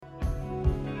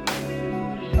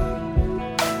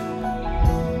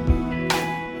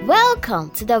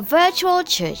Welcome to the virtual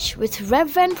church with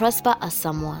Reverend Prosper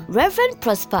Asamoah. Reverend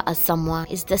Prosper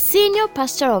Asamoah is the senior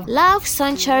pastor of Love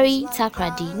Sanctuary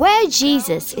Takrady, where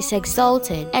Jesus is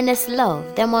exalted and his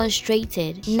love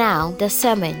demonstrated. Now, the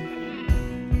sermon.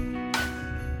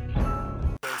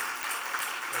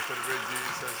 Let's celebrate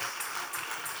Jesus.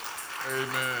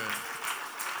 Amen.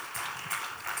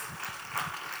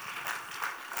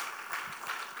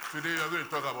 Today we are going to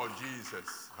talk about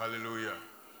Jesus. Hallelujah.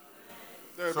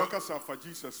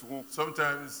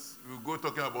 Sometimes we go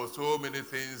talking about so many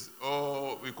things,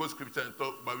 or we quote scripture and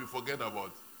talk, but we forget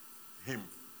about Him,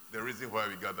 the reason why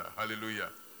we gather.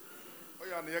 Hallelujah.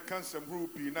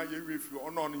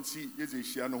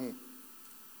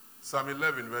 Psalm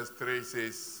 11 verse 3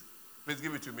 says, please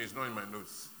give it to me, it's not in my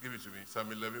notes. Give it to me.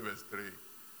 Psalm 11 verse 3.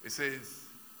 It says,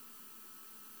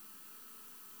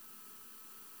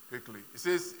 quickly, it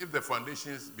says, if the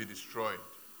foundations be destroyed,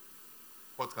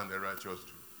 what can the righteous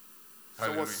do?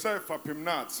 Hallelujah.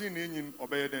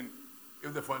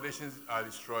 If the foundations are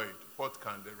destroyed, what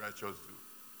can the righteous do?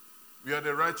 We are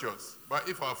the righteous, but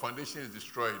if our foundation is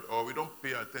destroyed, or we don't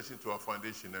pay attention to our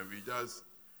foundation and we just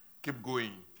keep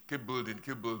going, keep building,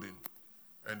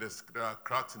 and there are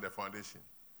cracks in the foundation,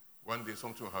 one day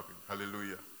something will happen.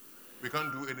 Hallelujah. We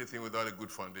can't do anything without a good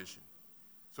foundation.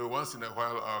 So once in a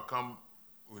while, I'll come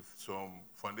with some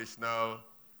foundational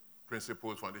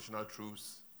principles, foundational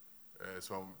truths,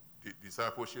 some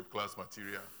discipleship class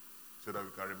material, so that we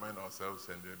can remind ourselves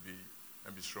and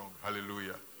be strong.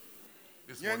 Hallelujah.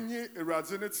 This morning,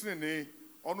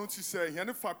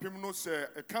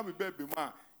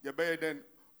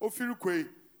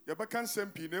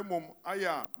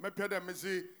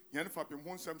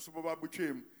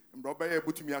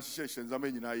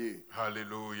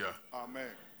 hallelujah.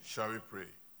 Amen. Shall we pray?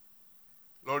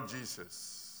 Lord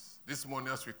Jesus, this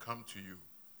morning as we come to you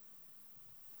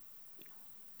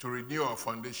to renew our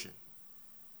foundation,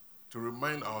 to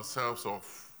remind ourselves of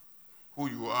who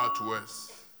you are to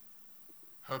us,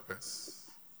 help us,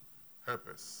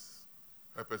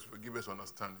 forgive us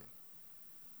understanding.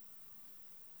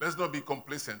 Let's not be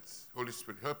complacent, Holy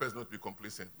Spirit. Help us not be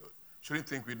complacent. Shouldn't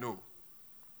think we know,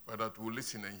 but that we'll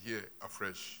listen and hear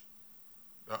afresh,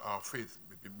 that our faith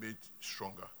may be made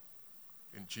stronger.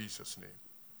 In Jesus' name,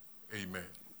 amen.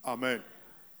 Amen.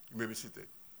 You may be seated.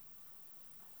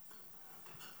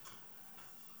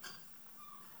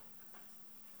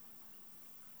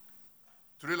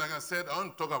 Today, like I said, I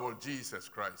want to talk about Jesus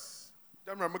Christ.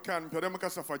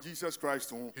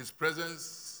 His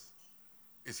presence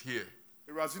is here.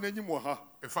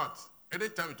 In fact,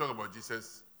 anytime we talk about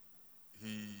Jesus,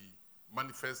 he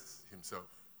manifests himself.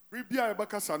 And the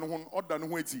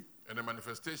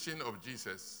manifestation of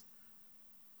Jesus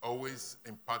always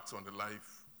impacts on the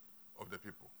life of the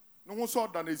people.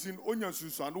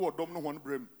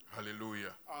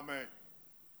 Hallelujah. Amen.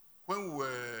 When we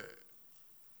were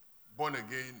born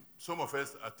again, some of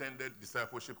us attended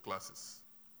discipleship classes.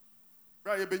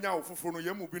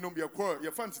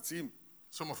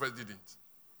 Some of us didn't.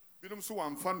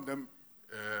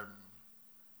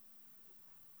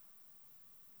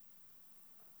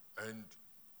 And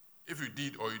if you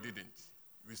did or you didn't,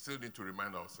 we still need to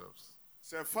remind ourselves.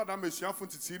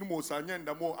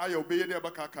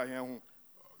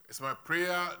 It's my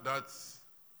prayer that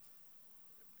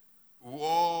we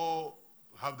all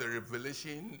have the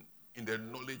revelation in the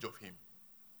knowledge of Him.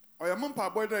 That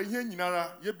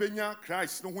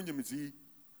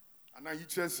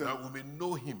we may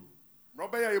know Him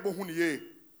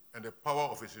and the power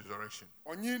of His resurrection.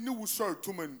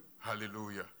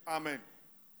 Hallelujah. Amen.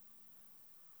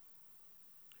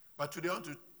 But today I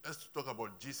want us to talk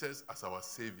about Jesus as our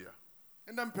Savior.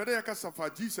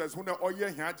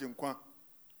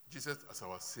 Jesus as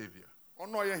our Savior.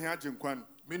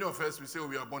 Many of us, we say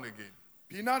we are born again.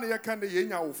 We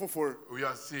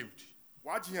are saved.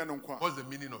 What's the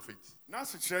meaning of it?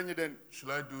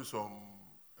 Should I do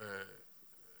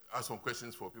ask some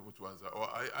questions for people to answer? Or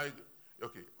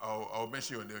I'll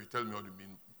mention your name. You tell me what you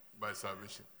mean by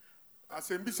salvation.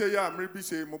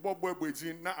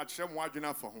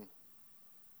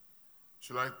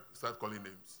 Should I start calling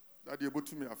names?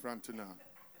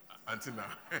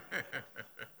 Antina.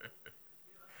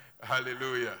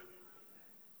 Hallelujah.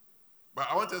 But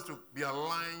I want us to be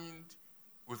aligned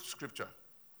with Scripture.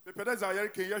 So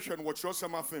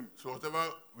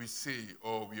whatever we say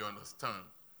or we understand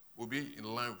will be in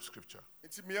line with Scripture.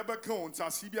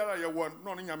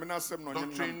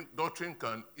 Doctrine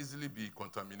can easily be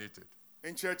contaminated.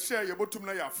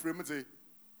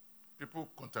 People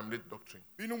contaminate doctrine.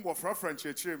 And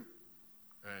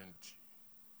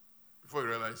before you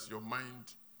realize, your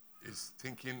mind is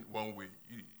thinking one way.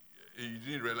 you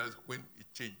didn't realize when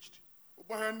it changed.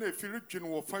 Our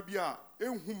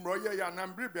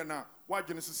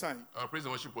praise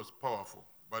and worship was powerful,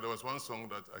 but there was one song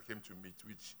that I came to meet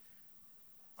which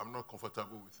I'm not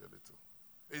comfortable with a little.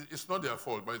 It's not their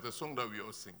fault, but it's a song that we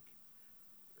all sing.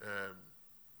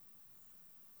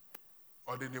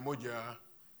 Or the Nemoja.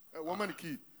 Woman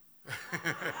key.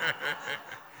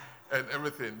 And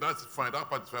everything. That's fine. That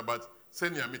part is fine. But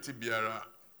Senya Miti Biara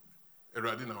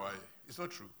Eradina Waye. It's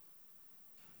not true.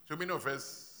 So many of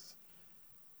us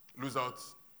lose out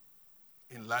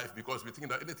in life because we think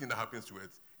that anything that happens to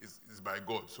us is by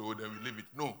God. So then we leave it.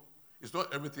 No. It's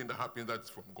not everything that happens that's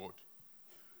from God.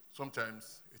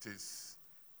 Sometimes it is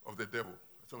of the devil.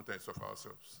 Sometimes of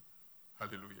ourselves.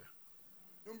 Hallelujah.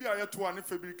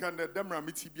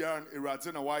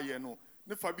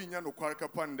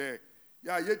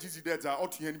 Ya ye jizi deta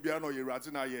otu yen bia no ye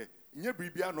radze na ye nye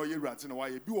bibia no ye radze na wa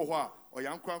ye bi wo ho a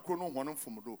oyankwankro no hono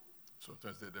mfomdo.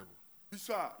 Sometimes the devil.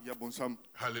 Bisa ye bonsam.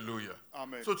 Hallelujah.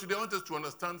 Amen. So today I want us to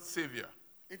understand Savior.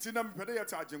 Intina mpede ye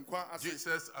ta agenkwa as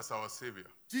Jesus as our Savior.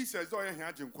 Jesus do ye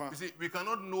hia agenkwa. You see, we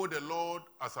cannot know the Lord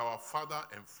as our Father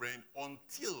and friend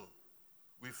until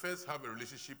we first have a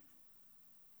relationship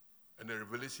and a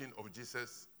revelation of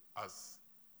Jesus as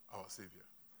our Savior.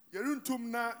 Yeruntum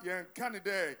na ye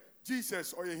kanide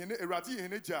Jesus or ye erati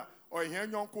heneja or ye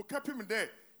nyonko kapim de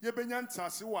ye benya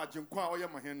ntase wo agenkwa o ye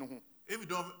mahen no ho. If you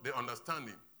don't have the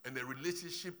understanding and the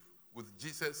relationship with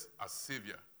Jesus as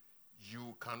Savior,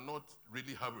 you cannot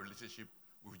really have a relationship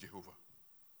with Jehovah.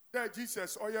 That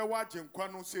Jesus or ye wa agenkwa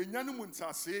no se nya no mu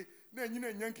ntase na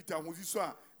nyina nya nkita hozi so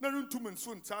a na runtum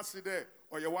nso ntase de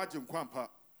or ye wa agenkwa mpa.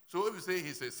 So if you say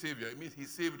he's a Savior, it means he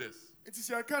saved us. It is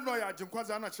your kind of agenkwa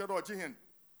za na chere o jihen.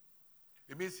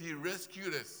 It means he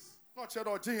rescued us. Not chere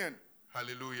o jihen.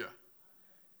 Hallelujah.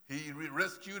 He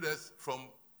rescued us from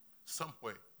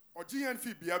somewhere. O jihen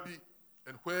fi bia bi.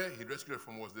 And where he rescued us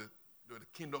from was the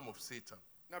kingdom of Satan.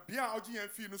 Na bia o jihen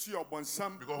fi no so your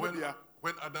bonsam. Because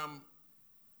when Adam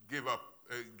gave up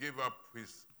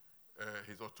his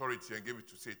authority and gave it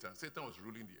to Satan, Satan was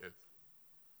ruling the earth.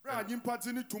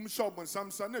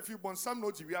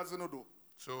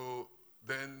 So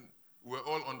then we were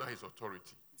all under his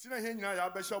authority. He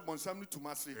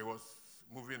was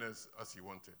moving us as he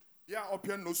wanted.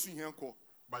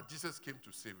 But Jesus came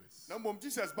to save us.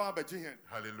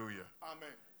 Hallelujah.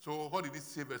 Amen. So what did he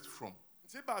save us from?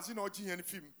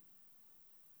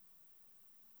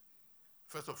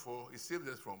 First of all, he saved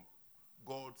us from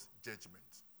God's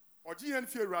judgment. Because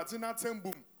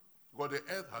the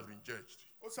earth has been judged.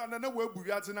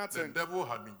 The devil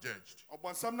has been judged.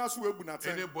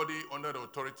 Anybody under the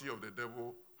authority of the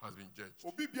devil has been judged.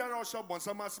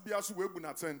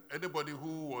 Anybody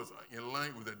who was in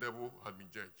line with the devil has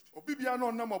been judged.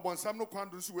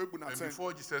 And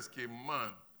before Jesus came,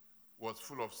 man was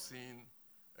full of sin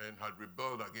and had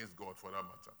rebelled against God for that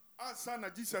matter.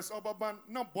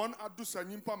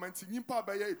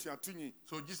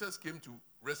 So Jesus came to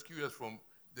rescue us from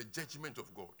the judgment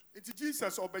of God. 1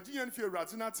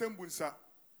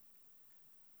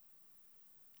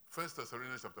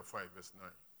 Thessalonians chapter 5 verse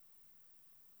 9.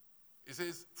 It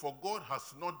says, "For God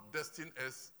has not destined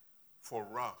us for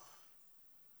wrath,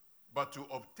 but to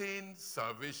obtain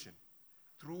salvation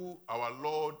through our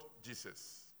Lord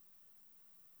Jesus."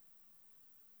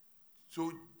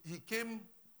 So he came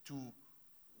to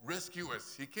rescue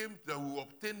us. He came that we will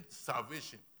obtain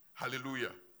salvation.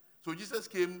 Hallelujah. So Jesus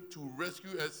came to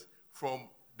rescue us from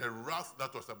the wrath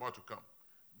that was about to come.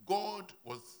 God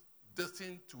was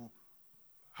destined to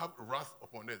have wrath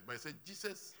upon us. But he said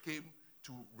Jesus came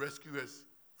to rescue us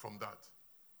from that.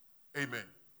 Amen.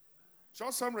 So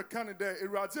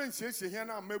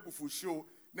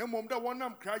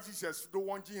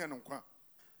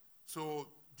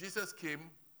Jesus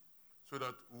came so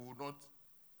that we would not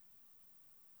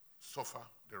suffer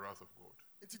the wrath of God.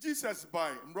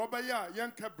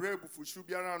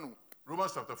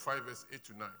 Romans chapter 5 verse 8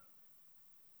 to 9.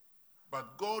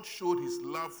 But God showed his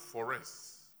love for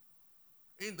us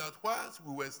in that whilst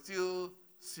we were still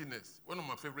sinners, one of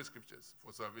my favorite scriptures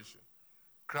for salvation,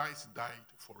 Christ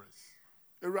died for us.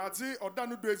 So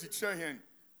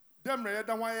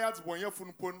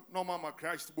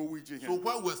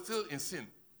while we're still in sin,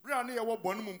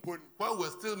 while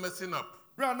we're still messing up,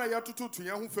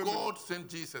 God sent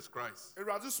Jesus Christ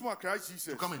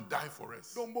to come and die for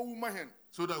us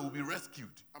so that we'll be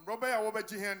rescued.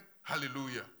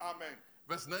 Hallelujah. Amen.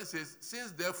 Verse 9 says,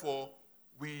 "Since therefore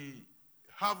we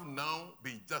have now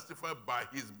been justified by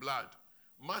his blood,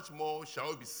 much more shall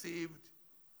we be saved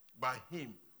by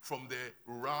him from the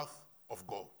wrath of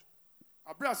God."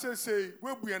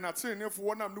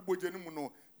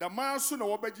 da maaso na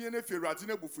wɔbɛgye ne fi Awurade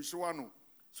na bufuhyew ano.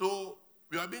 So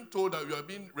we are being told that we are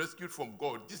being rescued from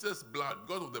God. Jesus' blood,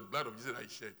 because of the blood of Jesus that he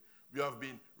shed, we have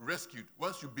been rescued.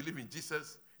 Once you believe in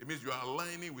Jesus, it means you are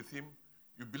aligning with him.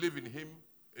 You believe in him,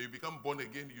 and you become born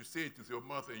again. You say it with your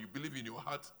mouth, and you believe in your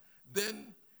heart.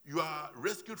 Then you are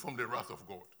rescued from the wrath of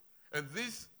God. And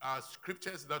these are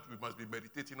scriptures that we must be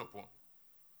meditating upon.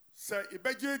 Sɛ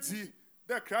ibɛgye di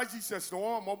dɛ Christ Jesus na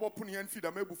wɔn a wɔbɔ pono yɛn fi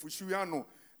da mebufuhyew ano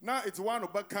na eti wɔn ano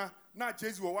bɛka na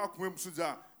Jesus wɔ wɔn akoma mu so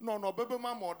dza na ɔno ɔbɛbɛ mu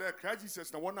ama ɔdɛ Christ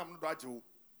Jesus na wɔn nam no do agye wo.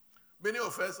 Many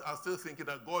of us are still thinking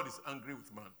that God is angry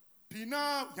with man. Pii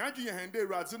na yɛadwe yɛn hɛn dɛ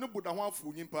Awurade no bo da ho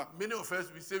afo nyimpa. Many of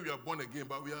us, we say we are born again,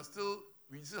 but we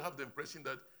still have the impression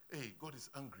that, hey, God is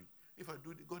angry. If I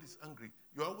do it, God is angry.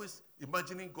 You're always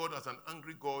imagining God as an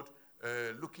angry God,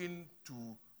 looking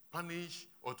to punish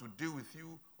or to deal with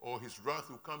you, or his wrath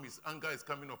will come, his anger is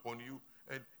coming upon you.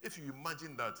 And if you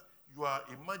imagine that, you are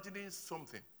imagining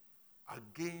something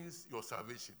against your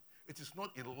salvation. It is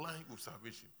not in line with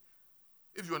salvation.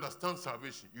 If you understand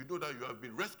salvation, you know that you have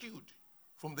been rescued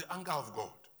from the anger of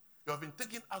God. You have been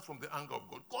taken out from the anger of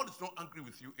God. God is not angry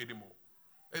with you anymore.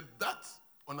 And that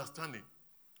understanding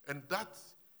and that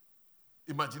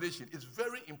imagination is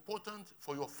very important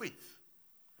for your faith.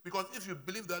 Because if you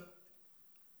believe that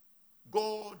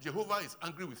God, Jehovah, is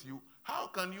angry with you, how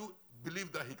can you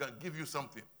believe that he can give you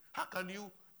something? How can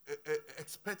you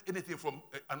expect anything from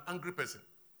an angry person?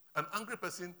 An angry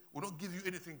person will not give you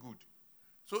anything good.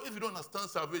 So if you don't understand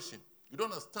salvation, you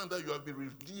don't understand that you have been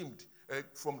redeemed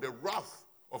from the wrath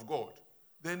of God,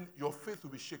 then your faith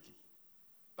will be shaky.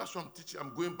 That's what I'm teaching.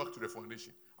 I'm going back to the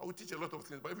foundation. I will teach a lot of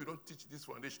things, but if you don't teach these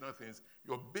foundational things,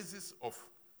 your basis of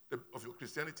your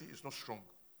Christianity is not strong.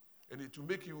 And it will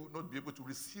make you not be able to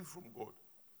receive from God.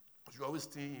 Because you always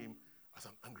see him as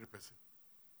an angry person.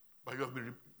 But you have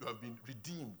been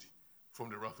redeemed from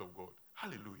the wrath of God.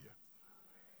 Hallelujah.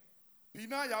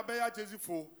 Pina ya be ya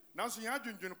Jezifo, nanso ya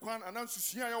adwendwen kwan ananso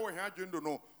sua ya wo hia adwendo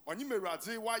no, onye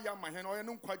Awurade wa ya mahen oye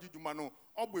no nkwaje dwuma no,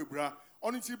 obɔ ebra.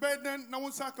 Ono ti be den na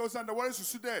won saka osan da wore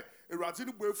susu de Awurade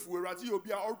no bɔ efu, Awurade ye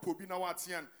obi a ɔrepɔ bi na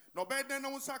watean. Na ɔbɛ den na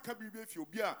won saka bi efi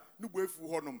obi a no bɔ efu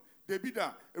hɔnom.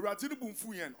 Debida, Awurade no bu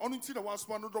mfu yɛn. Ono ti na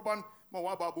wasoma no doban ma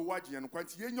waba bo wagye yɛn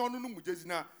kwanti yenya ɔno no mugezi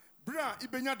na bra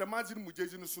ibenya damazi no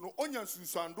mugezi no so no onya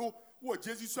nsunsando wo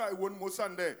jezi so a ewo no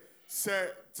mosande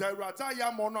se Awurade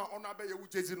ya mo no ono abaye wo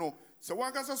jezi no se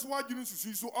wankasa so wadwene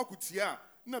nsusu so akutia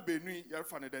na benui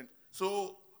yerfa ne den.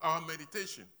 So our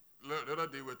meditation, the other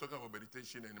day we were talking about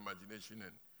meditation and imagination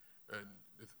and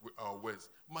our words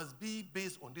must be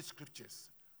based on these scriptures.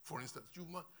 For instance, you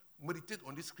must meditate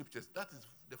on these scriptures. That is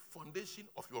the foundation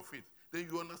of your faith. Then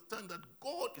you understand that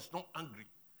God is not angry.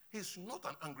 He is not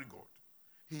an angry God.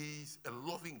 He is a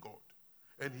loving God.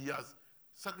 And he has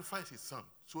sacrificed his son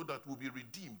so that we'll be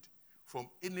redeemed from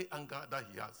any anger that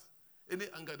he has. Any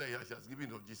anger that he has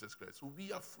given of Jesus Christ. So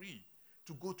we are free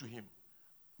to go to him.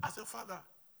 As a father,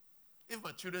 if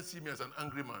my children see me as an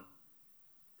angry man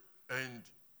and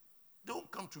they don't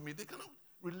come to me, they cannot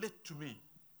relate to me.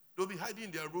 They'll be hiding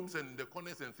in their rooms and in the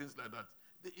corners and things like that.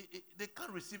 They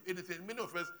can't receive anything. Many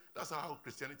of us, that's how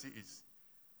Christianity is.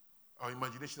 Our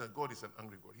imagination that God is an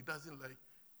angry God. He doesn't like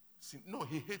sin. No,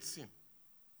 he hates sin.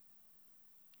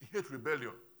 He hates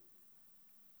rebellion.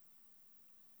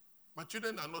 My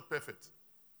children are not perfect.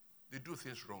 They do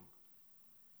things wrong.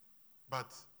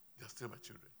 But they are still my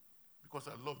children. Because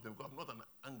I love them. I'm not an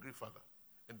angry father.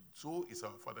 And so is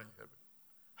our Father in heaven.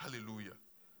 Hallelujah.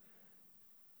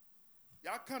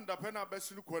 Ya kan da pena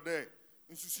besilu kode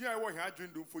nsusu ya wo hia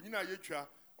adwendum fonyina yetwa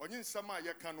onye nsam a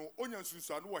ye ka no onya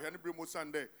nsusu anu wo hia ne bremo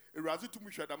sande Awurade tumi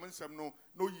hwedam nsam no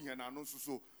na oyi hia na no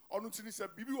nsusu onu tini se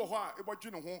bibi wo ho a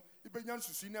ebodwe ne ho ibenya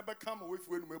nsusu ne beka ma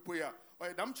wefu enu mepoya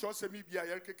oye dam kyo semi bia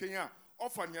ye keken a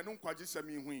ofa hia no nkwaje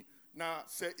semi hui na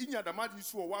se inya damadi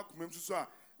su wo akomam nsusu a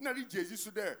na ri jeji su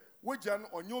de wogya no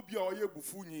onye obi a oye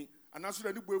bufu nyi anaso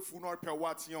da ne buefu no orpɛ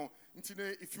wateon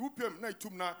ntine if you pem na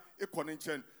itum na ekone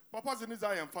nchen Papa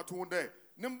Zeniza yam fatu de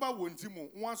nimba wontimu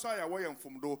nwanso aya wo yam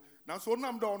fomdo na so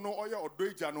nam da ono oye odo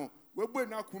eja no wegbe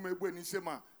na akuma egbe ni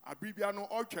sema abibia no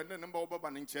otwe ne nimba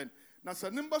obaba ne nchen na sa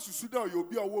nimba susu da oye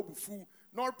obi a wo bufu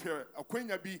na orpe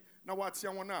akwanya bi na watia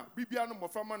won a bibia no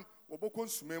mofaman woboko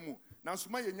nsumemu na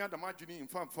nsuma yenya damadwini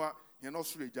mfamfa ye no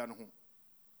soro eja no ho.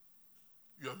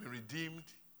 You have been redeemed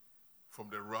from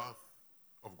the wrath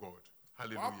of God.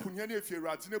 Hallelujah.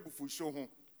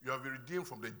 You have been redeemed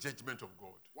from the judgment of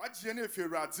God.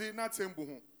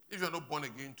 If you are not born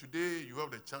again, today you have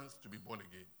the chance to be born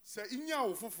again.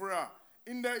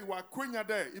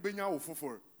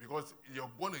 Because your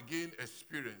born again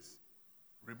experience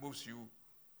removes you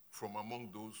from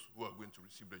among those who are going to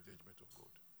receive the judgment of God.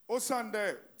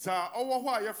 Osande za owo ho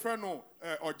aye frɛ no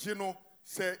ogye no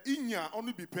se inya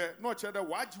onu bi pɛ na okyɛ dɛ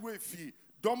wajiwe fi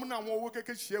dom na wo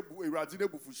keke hia bu Awurade na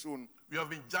bufuso no. We have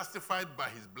been justified by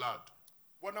his blood.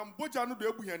 Wonam boja no do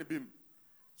ebu hia ne bim.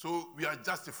 So we are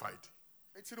justified.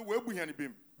 Enti no we ebu hia ne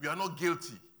bim. We are not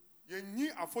guilty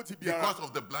Yenyi afoti biara. because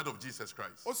of the blood of Jesus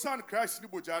Christ. Osan Christ ni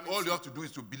boja no. All you have to do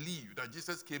is to believe that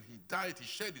Jesus came, he died, he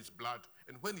shed his blood,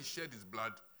 and when he shed his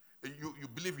blood, you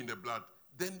believe in the blood,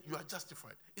 then you are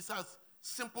justified. It's as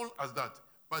simple as that.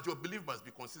 But your belief must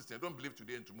be consistent. Don't believe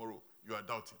today and tomorrow you are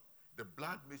doubting. The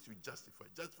blood makes you justified.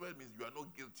 Justified means you are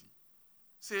not guilty.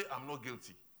 Say, I'm not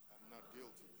guilty. I'm not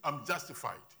guilty. I'm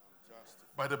justified I'm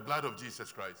justified. by the blood of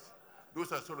Jesus Christ.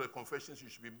 Those are sort of the confessions you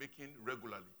should be making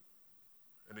regularly.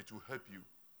 And it will help you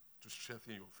to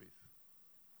strengthen your faith.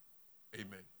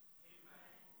 Amen.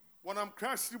 Wonam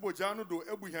Christ ni boja no do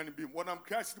ebu hia ne bim. Wonam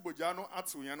Christ ni boja no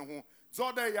atu hia no ho.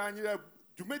 Zoda ya anyere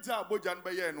dwumedza boja no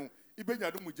bɛyɛ no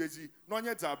ibenya do mujezi na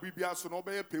onye dza bibia so no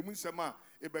bɛyɛ pɛmu nsɛm a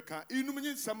ebɛka inum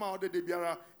nyi nsɛm a ɔde de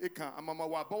biara eka amama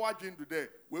wa ba wadwen do dɛ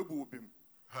webu obim.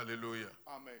 Hallelujah.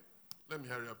 Amen. Let me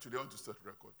hurry up. Today I want to set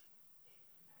record.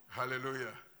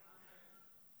 Hallelujah.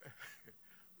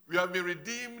 We have been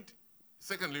redeemed.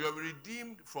 Secondly, we have been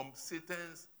redeemed from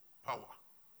Satan's power.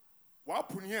 Wa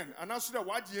punyen anaso dɛ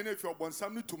wagye ne fi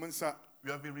obonsam no tum nsa.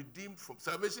 We have been redeemed from,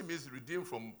 salvation means redeemed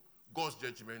from God's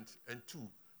judgment, and two,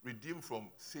 redeemed from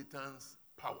Satan's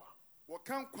power.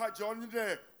 Wɔkan kwagye ɔne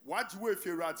dɛ wagye we fi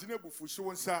Awurade ne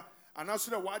bufuhye nsa anaso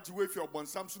dɛ wagye we fi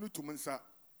obonsam so no tum nsa.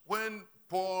 When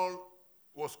Paul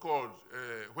was called,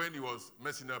 when he was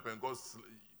messing up and God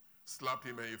slapped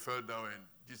him and he fell down,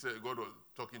 and God was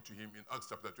talking to him in Acts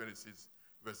chapter 26,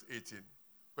 verse 18,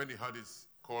 when he had his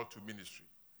call to ministry.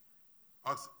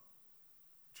 Acts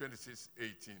 26,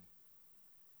 18.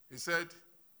 He said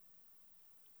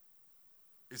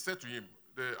to him,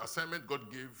 the assignment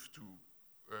God gave to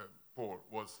Paul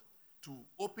was to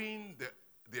open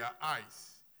their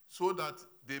eyes so that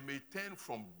they may turn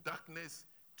from darkness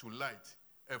to light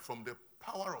and from the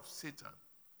power of Satan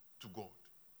to God.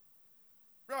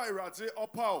 Right, Awurade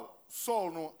ɔpaw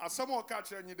Saul no asɛm a ɔka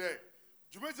kyerɛ nyi dɛ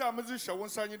dwumadzi a medze hyɛ wo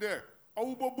nsa nyi dɛ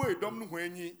ɔwobɔbɔ edɔm no ho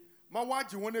anyi ma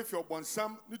wagye wɔn afi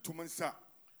ɔbɔnsam ne tum nsa.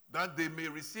 That they may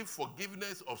receive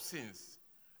forgiveness of sins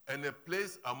and a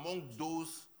place among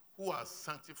those who are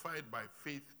sanctified by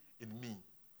faith in me.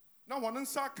 Na wɔn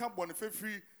nsa ka bɔne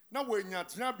fefiri na wɔanya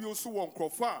tenabea so wɔ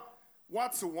nkurɔfo a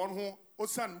wate wɔn ho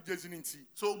osiane gyezi ne nti.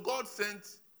 So God sent,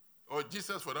 or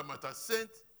Jesus for that matter,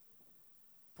 sent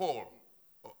Paul.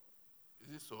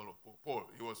 Is it Saul or Paul? Paul.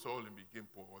 He was Saul and became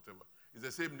Paul, whatever. It's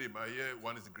the same name. I hear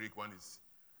one is Greek, one is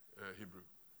Hebrew.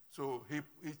 So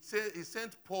he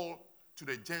sent Paul to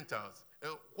the Gentiles.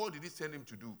 And what did he send him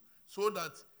to do? So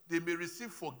that they may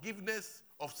receive forgiveness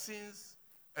of sins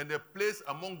and a place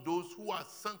among those who are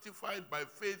sanctified by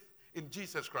faith in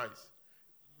Jesus Christ.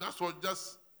 That's what,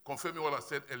 just confirming what I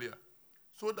said earlier.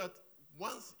 So that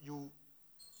once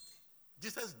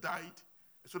Jesus died,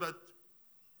 so that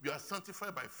we are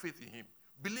sanctified by faith in him.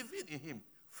 Believing in him.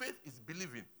 Faith is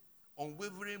believing.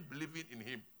 Unwavering believing in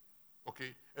him.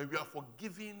 Okay? And we are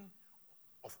forgiven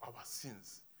of our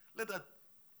sins. Let that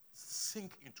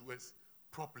sink into us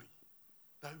properly.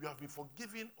 That we have been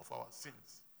forgiven of our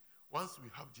sins. Once we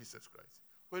have Jesus Christ.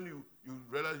 When you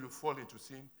realize you fall into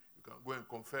sin, you can go and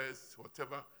confess,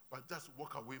 whatever, but just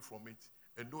walk away from it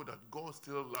and know that God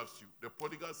still loves you. The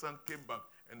prodigal son came back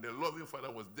and the loving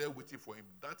father was there waiting for him.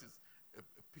 That is a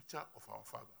picture of our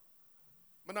Father.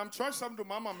 Manam church sam do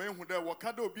mama me hu dɛ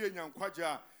wɔka dɛ obi anya nkwagye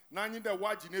a na anyi dɛ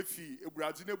wagye ne fi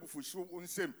Awurade ne bufuhyew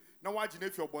nsɛm na wagye ne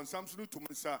fi ɔbɔnsam so no tum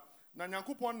nsa na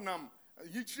Nyankopɔn nam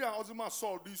yikyiri a ɔdze ma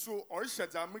Saul di so ɔrehyɛ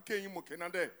dza meka yi mu kena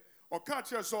dɛ ɔka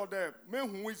kyerɛ Saul dɛ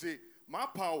mehu wize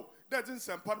maapaw dɛ dze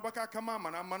nsɛmpa no bɛka kama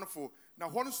ama n'amanfo na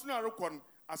hɔ no so na rekɔ no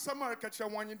asɛm a reka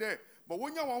kyerɛ wɔn anyi dɛ ma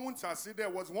wonya wɔn ho ntase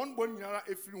dɛ wɔdze wɔn bɔ nyinara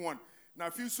efiri wɔn. Na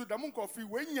fi so dam nkɔfri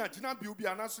wenya gyina bi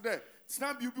anaso dɛ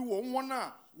tena bi wɔn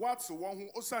a wate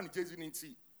wɔn ho osan gyezi ne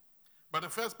nti. But the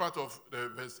first part of the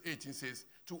verse 18 says,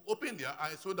 to open their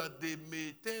eyes so that they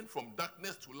may turn from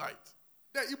darkness to light.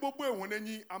 Dɛ ibobo ehun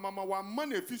anyi amama wa ma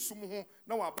na fi sum ho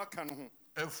na wa baka no ho.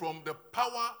 And from the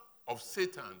power of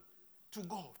Satan to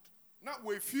God. Na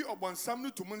we fi ɔbɔnsam no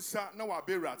tum nsa na wa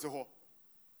be Awurade hɔ.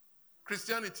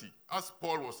 Christianity, as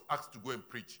Paul was asked to go and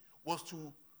preach, was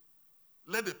to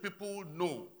let the people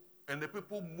know and the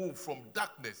people move from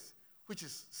darkness, which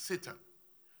is Satan,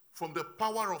 from the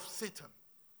power of Satan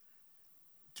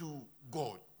to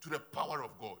God, to the power of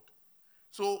God.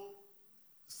 So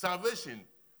salvation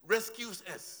rescues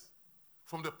us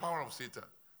from the power of Satan.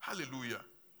 Hallelujah.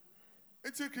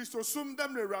 Eti Kristo sum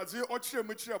dam ne Awurade ɔkyerɛ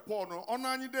mu kyerɛ Paul no ɔno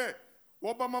anyi dɛ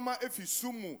Woba mama efi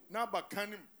sumu na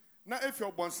bakanim na efi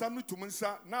obonsam no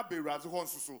tumunsa na bewraze ho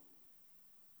nsoso.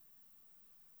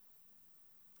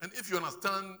 And if you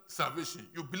understand salvation,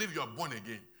 you believe you are born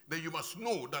again, then you must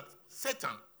know that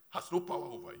Satan has no power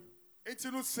over you.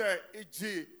 Enti no se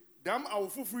eje dam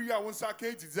awofufuru ya wonsa ka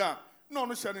ejiza na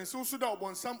ono hye ne so da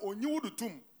obonsam onyi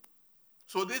wudutum.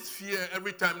 So this fear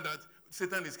every time that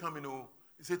Satan is coming, oh,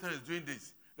 Satan is doing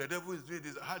this, the devil is doing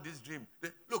this, I had this dream.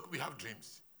 Look, we have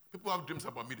dreams. People have dreams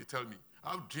about me, they tell me.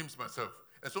 I have dreams myself.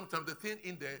 And sometimes the thing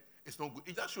in there is not good.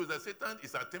 It just shows that Satan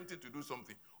is attempting to do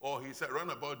something, or he's run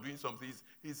about doing something.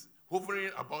 He's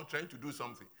hovering about trying to do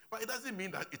something. But it doesn't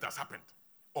mean that it has happened,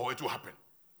 or it will happen.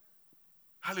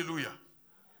 Hallelujah.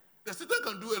 The Satan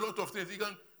can do a lot of things.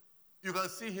 You can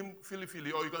see him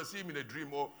feely, or you can see him in a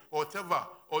dream, or whatever,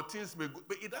 or things may go.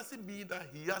 But it doesn't mean that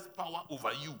he has power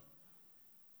over you.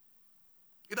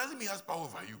 It doesn't mean he has power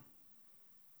over you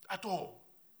at all.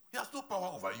 He has no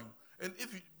power over you. And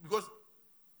because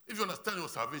if you understand your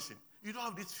salvation, you don't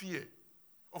have this fear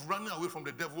of running away from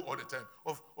the devil all the time,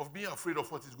 of being afraid of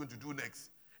what he's going to do next.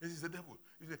 It's the devil.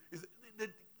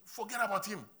 Forget about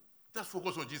him. Just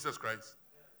focus on Jesus Christ.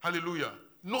 Hallelujah.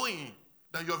 Knowing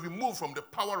that you have been moved from the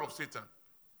power of Satan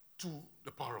to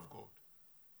the power of God.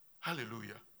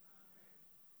 Hallelujah.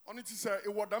 Only to say,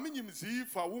 it was Daminizi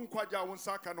for whom Quaja won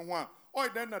Saka no one, or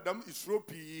then Adam is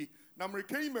ropey.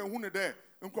 Namreke me hune de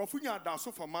nkrofunya da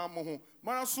so fa maamo ho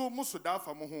mara so muso da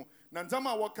fa mo ho na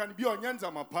nzama wakan bi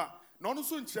onyanza mapa na ono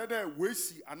so nkyere de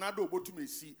wesi anado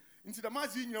obotumesi nti da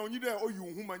mazi nyina onyi de oyi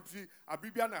hu manti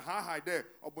abibia na ha de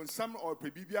obonsam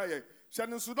opebibia ye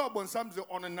hyene so de obonsam ze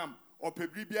onenam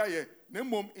opebibia ye na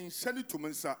mom nhyene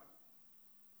tumunsa.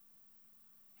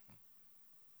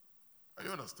 Are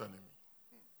you understanding me?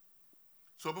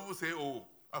 So people say, oh,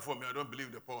 for me, I don't believe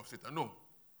in the power of Satan. No.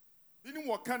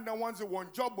 No,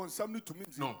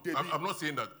 I'm not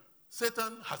saying that.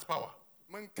 Satan has power.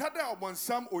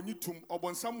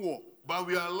 But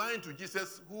we are aligned to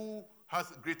Jesus who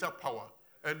has greater power.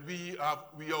 And we have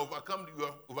overcome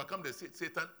the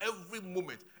Satan every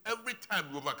moment. Every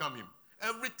time we overcome him.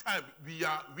 Every time we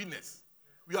are winners.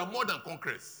 We are more than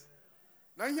conquerors.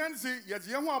 Now here say yes,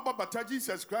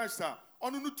 Jesus Christ.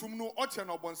 Onu nutum no oche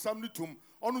na obonsam nutum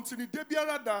onu tini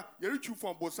debiara da yerichu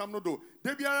from bonsam no do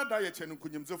debiara da ye chenu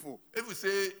kunyimzefo. If you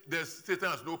say Satan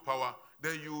has no power,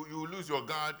 then you lose your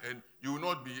guard and you will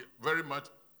not be very much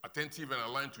attentive and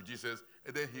aligned to Jesus,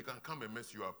 and then he can come and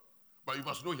mess you up. But you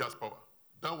must know he has power.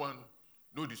 That one,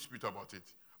 no dispute about it.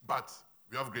 But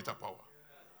we have greater power.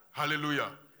 Yeah. Hallelujah.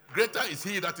 Greater is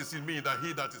he that is in me than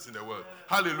he that is in the world.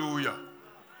 Hallelujah.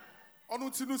 Onu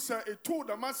tinu se eto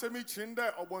da masemi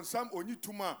chinde obonsam onyi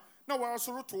tuma na wara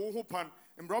soro to ho pan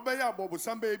mbrobe ya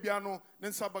obonsam ba bia no ne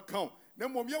nsaba kan na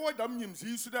mom ye wadam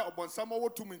nyimzi su da obonsam wo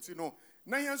tumi nti no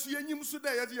na yanso yenyim su da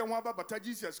ye ye ho abata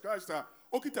Jesus Christ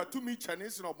okita tumi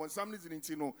chanes na obonsam ne zini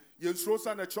nti no yensuro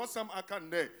sa na trosam akan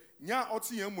de nya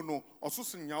oti yemu no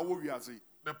ososen nya wo wiaze.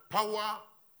 The power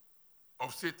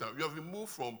of Satan, you have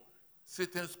removed from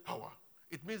Satan's power.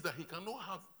 It means that he cannot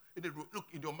have look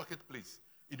in your marketplace,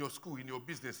 in your school, in your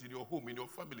business, in your home, in your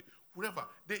family, wherever.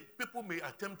 People may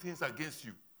attempt things against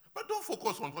you. But don't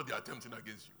focus on what they are attempting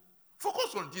against you.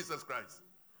 Focus on Jesus Christ.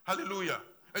 Hallelujah.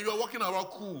 And you are walking around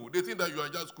cool. They think that you are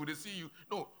just cool. They see you.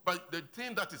 No, but the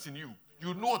thing that is in you,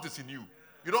 you know what is in you.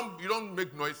 You don't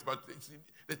make noise, but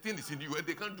the thing is in you, and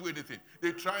they can't do anything.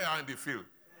 They try and they fail.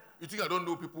 You think I don't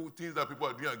know things that people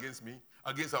are doing against me,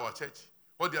 against our church,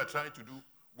 what they are trying to do,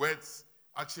 words,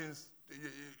 actions,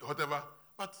 whatever.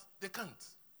 But they can't.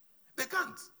 They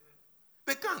can't.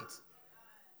 They can't.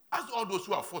 Ask all those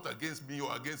who have fought against me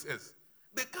or against us.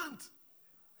 They can't.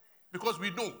 Because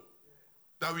we know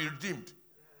that we are redeemed.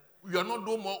 We are not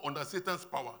no more under Satan's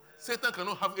power. Satan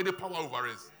cannot have any power over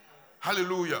us.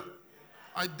 Hallelujah.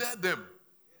 I dare them.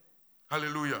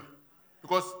 Hallelujah.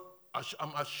 Because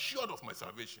I'm assured of my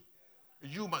salvation.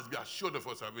 You must be assured of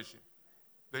your salvation.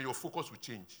 Then your focus will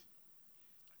change.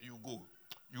 You go.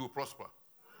 You will prosper.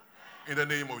 In the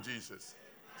name of Jesus.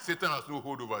 Satan has no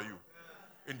hold over you.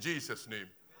 In Jesus' name.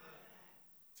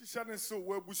 So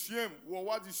we busiem wo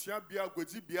wadi sua bia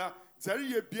gwadi bia zari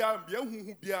ye bia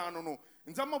huhu bia no no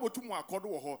nzama botu mu akodo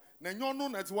wo ho na nyono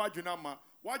na ti wadwena ma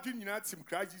wadwe nyina tim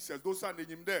Christ Jesus do sa na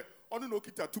nyim de ono no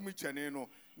kita tumi chene no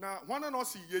na hwana no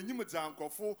si ye nyim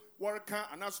zankofo worka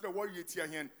anaso de worye tia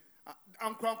hen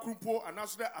ankrankrupo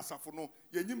anaso de asafo no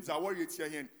ye nyim za worye tia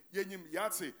hen ye nyim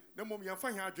yate na mom ye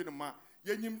fa hen adwene ma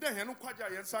ye nyim de hen kwagya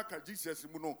ye saka Jesus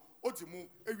mu no odi mu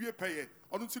ewie peye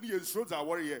ono ti ye nsuro za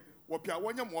worye wopia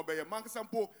wonya mo be ye mankasa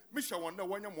mpo misha won na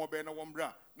wonya mo be na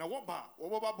wombra na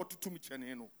woba botutum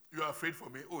chene no. You are afraid for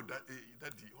me? Oh, daddy,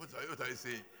 what are you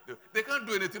saying? They can't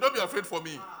do anything. Don't be afraid for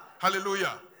me.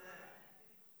 Hallelujah.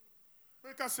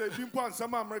 Because say bimpo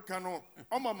ansama America no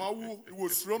omama wu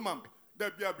was Roman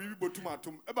that be a bibi botum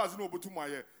atum e ba no botum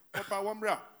aye papa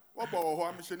wombra woba wo ho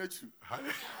amhye na chi.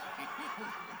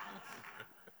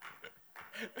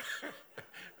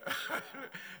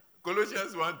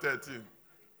 Colossians 1:13.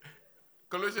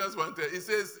 Colossians 1:13. It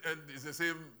says, and it's the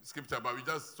same scripture, but we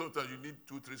just sometimes you need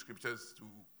 2-3 scriptures to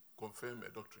confirm a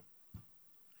doctrine.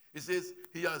 It says,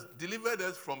 He has delivered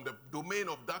us from the domain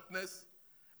of darkness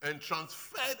and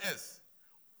transferred us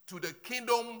to the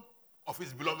kingdom of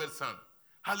His beloved Son.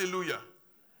 Hallelujah.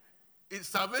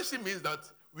 Salvation means that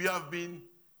we have been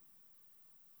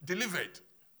delivered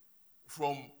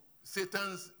from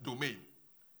Satan's domain,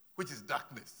 which is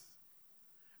darkness.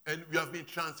 And we have been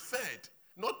transferred,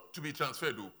 not to be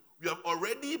transferred though, we have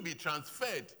already been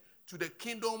transferred to the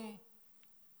kingdom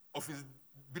of His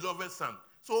beloved Son.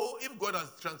 So if God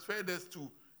has transferred us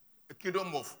to the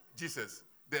kingdom of Jesus,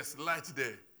 there's light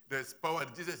there, there's power,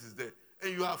 Jesus is there.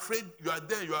 And you are afraid, you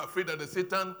are afraid that the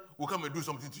Satan will come and do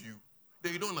something to you.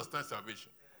 Then you don't understand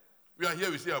salvation. We are here,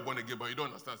 we say you are born again, but you don't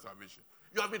understand salvation.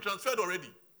 You have been transferred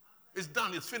already. It's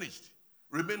done, it's finished.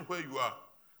 Remain where you are.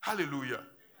 Hallelujah.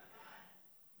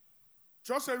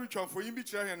 Just a rich one for you, be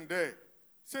and there.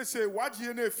 Say, what ye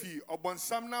nefi, or bon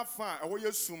sam na fan, a way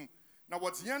assume. Now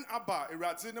what's yan abba, a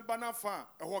ratzin a banana fan,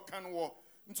 a what can war.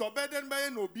 Into a bed and by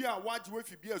no be a what you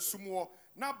if you be a sumo,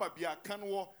 na babia can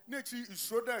war, nature is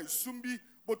shroda, sumbi,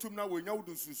 botum na when you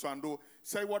do susando.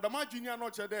 Say what the marginia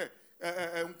not there,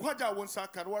 and quadra one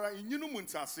sakanwara in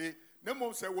Yunumuntase,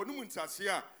 Nemo say one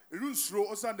muntasia, a run slow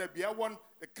or Sunday be a one,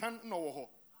 a can no.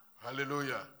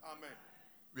 Hallelujah. Amen.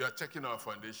 We are checking our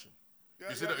foundation.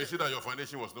 You see that your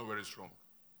foundation was not very strong.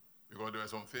 Because there were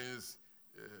some things,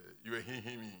 you were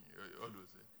him, all those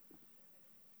things.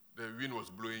 The wind was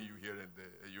blowing you here and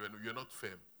there. You are not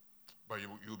firm, but you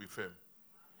will be firm.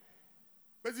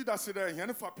 Bezi da se da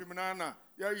hiane fa pimna na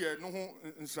ye no ho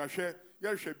nsahwe ye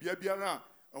hwe bia bia na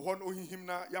ho no ohihim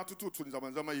na ya tototo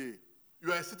nzamanzama ye.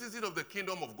 You are a citizen of the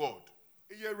kingdom of God.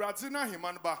 Ye rati na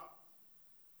himan ba.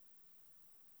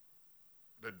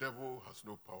 The devil has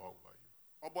no power over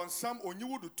you. Obonsam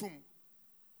onyiwu dutum.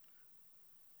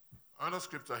 Another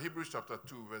scripture, Hebrews chapter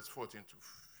 2, verse 14 to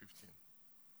 15.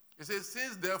 It says,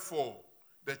 since therefore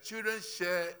the children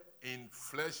share in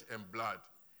flesh and blood,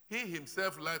 he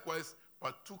himself likewise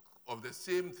partook of the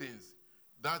same things,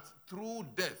 that through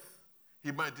death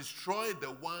he might destroy the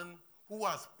one who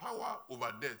has power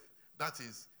over death, that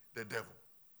is the devil.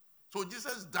 So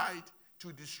Jesus died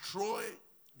to destroy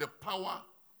the power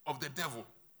of the devil.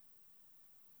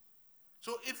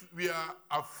 So if we are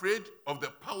afraid of the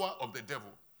power of the devil,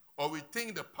 or we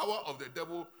think the power of the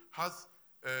devil has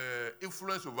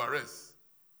influence over us,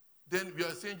 then we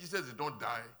are saying Jesus did not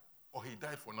die, or he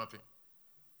died for nothing.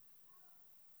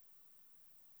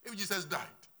 If Jesus died,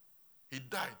 he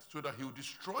died so that he would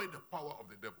destroy the power of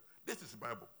the devil. This is the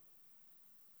Bible.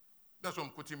 That's why I'm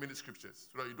quoting many scriptures,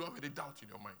 so that you don't have any doubt in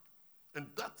your mind. And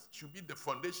that should be the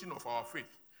foundation of our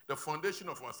faith, the foundation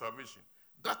of our salvation.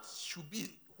 That should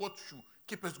be what should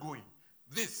keep us going.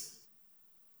 This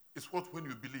is what, when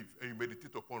you believe and you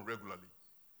meditate upon regularly,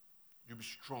 you'll be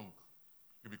strong,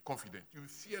 you'll be confident, you'll be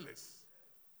fearless.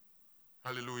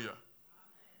 Hallelujah.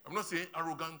 Amen. I'm not saying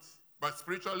arrogant, but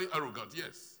spiritually arrogant,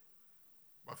 yes.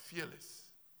 But fearless.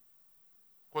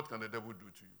 What can the devil do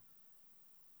to you?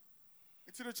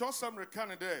 It's the church some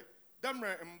Canada.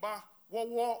 Damre mba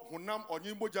wo honam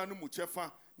onyimbo janu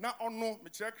muchefa na ono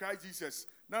mechire Christ Jesus.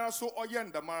 Na so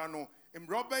oyenda marano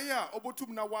imrobe ya obotum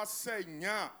na wase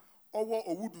nya owo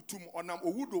owudutum onam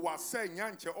owudo wase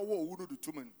nya nche owo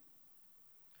owudutum.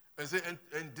 And say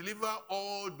and deliver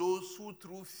all those who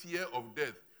through fear of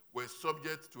death were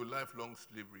subject to lifelong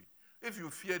slavery. If you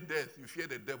fear death, you fear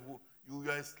the devil, you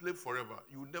are a slave forever.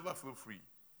 You will never feel free.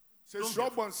 Say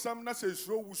Robon Sam na say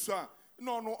sro wusa.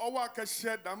 No owa ka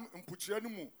share dam mpuchire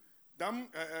mu. Dam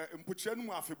mpuchire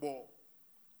mu afebo.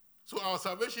 So our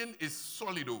salvation is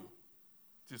solid, oh.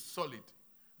 It is solid.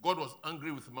 God was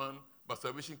angry with man, but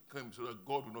salvation came so that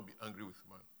God will not be angry with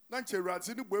man.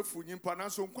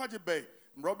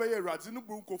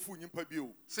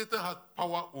 Satan had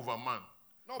power over man.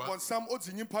 But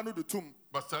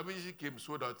salvation came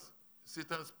so that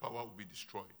Satan's power will be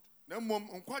destroyed.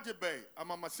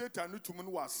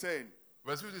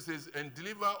 Verse 50 says, and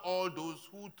deliver all those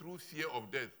who through fear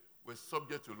of death were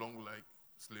subject to long life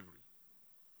slavery.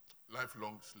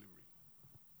 Lifelong slavery.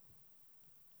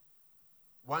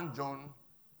 1 John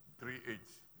 3:8.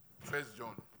 1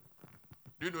 John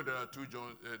Do you know there are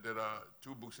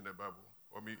two books in the Bible,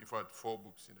 or in fact 4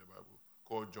 books in the Bible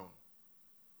called John?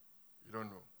 You don't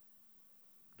know.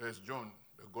 There's John,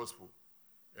 the Gospel,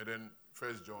 and then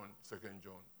 1 John, 2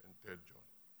 John, and 3 John.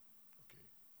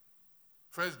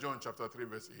 Okay. 1 John chapter 3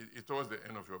 verse 8, it's towards the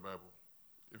end of your Bible,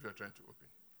 if you're trying to open.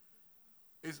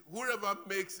 Is whoever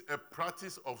makes a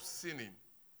practice of sinning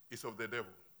is of the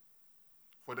devil.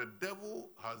 For the devil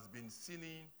has been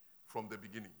sinning from the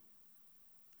beginning.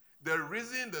 The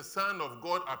reason the Son of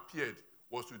God appeared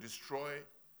was to destroy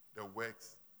the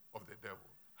works of the devil.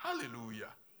 Hallelujah.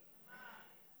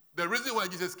 The reason why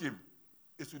Jesus came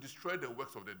is to destroy the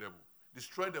works of the devil,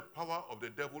 destroy the power of the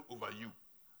devil over you.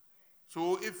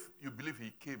 So if you believe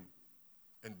he came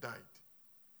and died,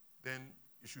 then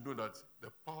you should know that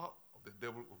the power of the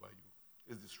devil over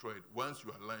you is destroyed once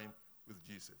you align with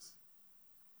Jesus.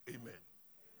 Amen.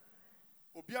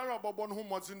 Obiara babon hu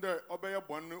mozinde obeye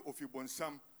bonne ofi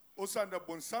bonsam osanda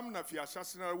bonsam na fi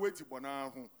asasena weti bona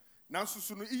hu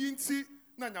nansusu no iyinti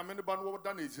na nyame ne ba no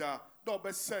woda na ejia da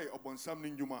obesei obonsam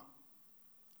ni ndwuma.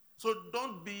 So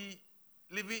don't be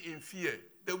living in fear.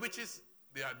 The witches,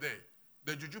 they are there.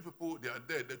 The juju people, they are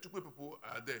there. The tupu people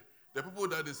are there. The people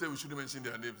that they say we shouldn't mention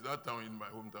their names, that town in my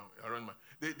hometown, around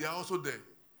they are also there.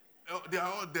 They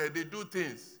are all there. They do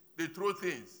things. They throw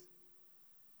things.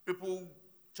 People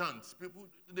chant. People,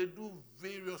 they do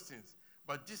various things.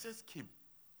 But Jesus came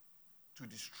to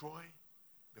destroy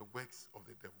the works of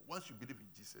the devil. Once you believe in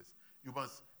Jesus, you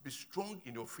must be strong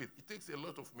in your faith. It takes a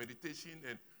lot of meditation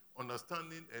and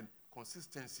understanding and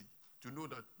consistency to know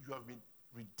that you have been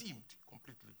redeemed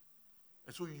completely.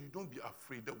 And so you don't be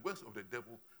afraid. The works of the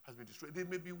devil has been destroyed. They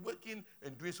may be working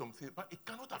and doing something, but it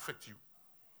cannot affect you.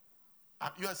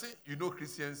 You are saying, you know,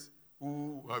 Christians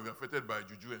who have been affected by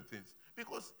juju and things.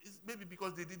 Because it's maybe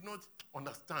because they did not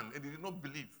understand and they did not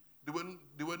believe.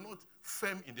 They were not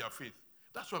firm in their faith.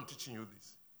 That's why I'm teaching you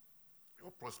this.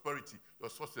 Your prosperity, your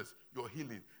success, your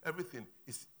healing, everything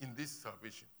is in this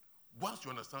salvation. Once you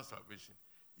understand salvation,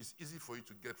 it's easy for you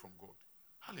to get from God.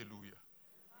 Hallelujah.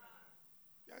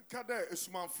 Kade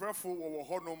esumanfrefo wo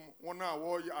honom wona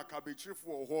wo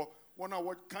akabechirefo wo wona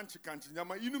wo kanchi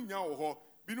nyama inum nya wo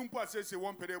binum po asese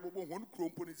won pere bobo hon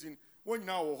krompo nizin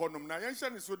wonyina wo honom na yenhye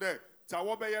ne so de ta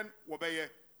wo beye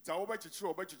ta wo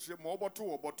bechichire ma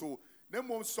oboto na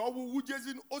mom so wo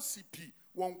wujezin osipi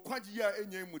won kwaji ya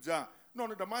enye muza no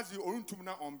no damazi oruntum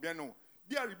na onbia no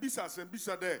dia rebisa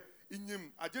sembisa de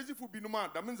inyim ajezifu binum a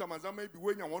damenzamanzama bi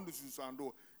wenya won do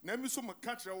susando na mi so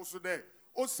mka kire wo so de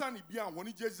osani bia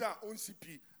honi jeza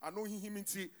onsipi ano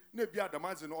hihiminti na bia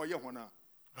damazi no oye hona.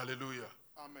 Hallelujah.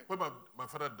 Amen. When my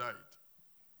father died,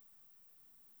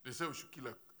 they said we should kill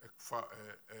a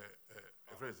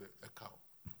cow.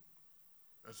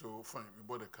 And so fine, we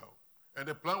bought a cow. And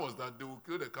the plan was that they would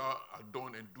kill the cow at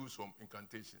dawn and do some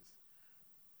incantations.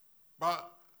 But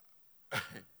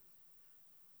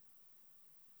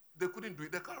they couldn't do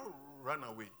it. The cow ran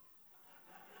away.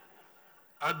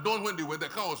 At dawn when they went, the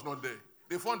cow was not there.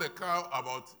 They found the cow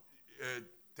about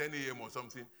 10 a.m. or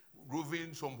something,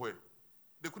 roving somewhere.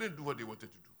 They couldn't do what they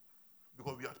wanted to do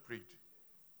because we had prayed.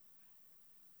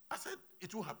 I said,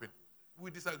 it will happen.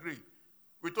 We disagree.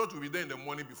 We thought we'd be there in the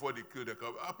morning before they killed the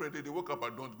cow. After they woke up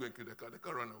and don't go and kill the cow. The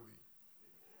cow ran away.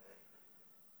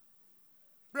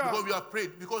 Yeah. Because we have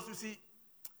prayed. Because you see,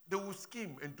 they will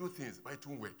scheme and do things, but it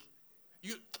won't work.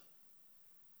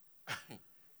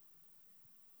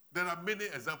 There are many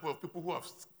examples of people who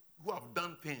have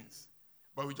done things,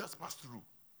 but we just pass through.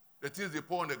 The things they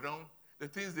pour on the ground, the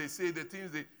things they say, the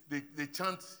things they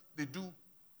chant, they do.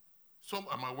 Some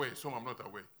I'm aware, some I'm not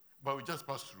aware. But we just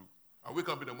pass through. I wake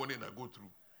up in the morning and I go through.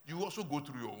 You also go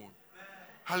through your own. Amen.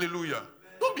 Hallelujah. Amen.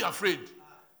 Don't be afraid.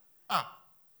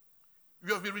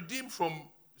 You have been redeemed from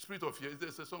the spirit of fear.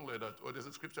 There's a song like that, or there's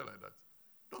a scripture like that.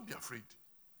 Don't be afraid.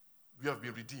 We have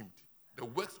been redeemed. The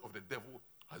works of the devil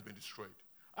has been destroyed.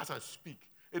 As I speak,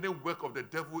 any work of the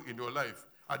devil in your life,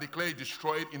 I declare it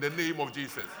destroyed in the name of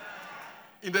Jesus.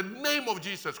 In the name of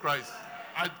Jesus Christ,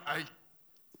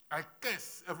 I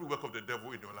curse every work of the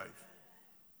devil in your life.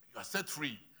 You are set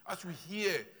free. As you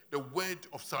hear the word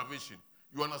of salvation,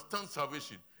 you understand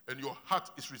salvation, and your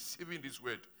heart is receiving this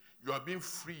word. You are being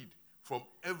freed from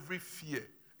every fear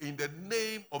in the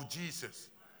name of Jesus.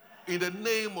 In the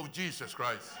name of Jesus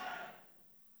Christ.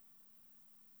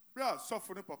 Bra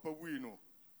sofo papa wi no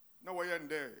na wo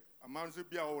yende amanzo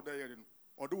bia wo da yere no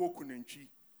odo wo kunanchi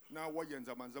na wo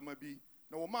yenzamanzama bi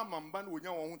na wo mama mba na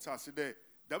wonya wo ho tase de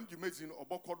dam dwumezi no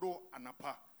obokodo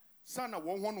anapa sana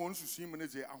wo ho no nsusu im ne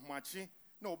ze ahomachi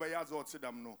na wo be ya za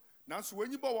otedam no nanso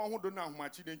wanyi ba wo ho do na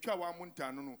ahomachi de ntwa wa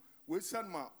monta no no we san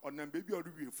ma onam bebi odo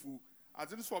wiefu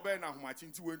aze no so be na ahomachi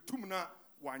nti wentum na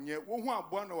wanye wo hu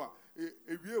aboa no a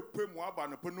ewie pem aba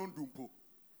no penondum po.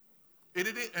 It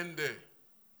didn't end there.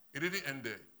 It didn't end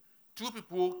there. Two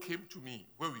people came to me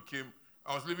when we came.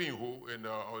 I was living in Ho, and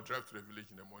I would drive to the village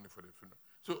in the morning for the funeral.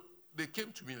 So they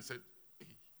came to me and said,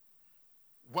 hey.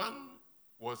 One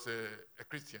was a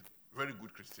Christian, very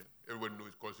good Christian. Everyone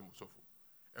knows, calls him Osofo.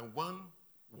 And one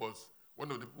was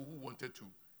one of the people who wanted to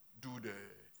do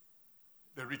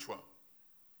the ritual.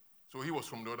 So he was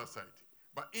from the other side.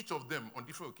 But each of them, on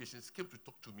different occasions, came to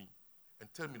talk to me and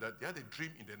tell me that they had a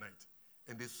dream in the night.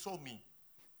 And they saw me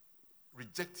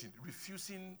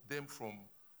refusing them from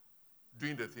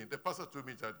doing the thing. The pastor told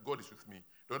me that God is with me.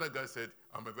 The other guy said,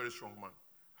 I'm a very strong man.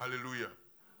 Hallelujah.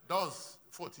 That was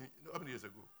 14, how many years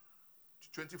ago?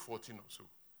 2014 or so.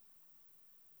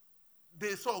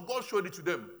 They saw, God showed it to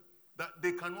them that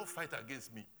they cannot fight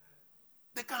against me.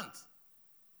 They can't.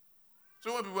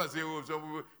 So when people are saying, oh, some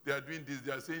people, they are doing this,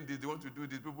 they are saying this, they want to do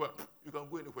this, people are, you can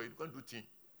go anywhere, you can't do things.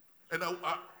 And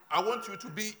I want you to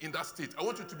be in that state. I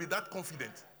want you to be that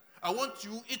confident. I want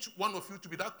you, each one of you, to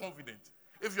be that confident.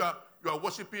 If you are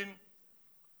worshiping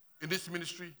in this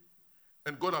ministry,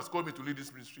 and God has called me to lead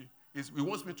this ministry, He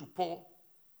wants me to pour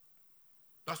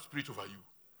that spirit over you,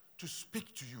 to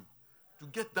speak to you, to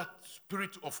get that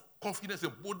spirit of confidence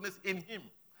and boldness in Him,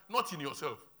 not in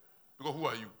yourself. Because who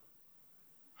are you?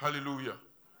 Hallelujah.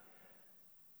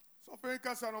 So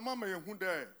because I mama yehu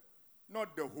there,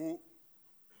 not the whole.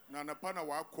 Na na pana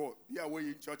wa call ya we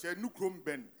in church e nukrom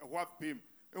ben e ho apem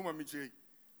e ma miche.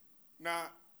 Na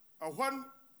ahwan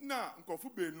na nkofu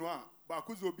benu a ba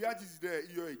kuzo obi agizi there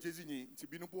iyo ejezinyi nti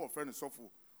bi no po ofre ne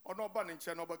sofo. Ono ba ne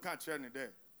nche no ba ka kire ne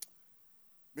there.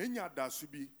 Menya dasu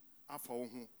bi afa wo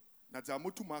ho. Na za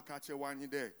motuma ka kire wanyi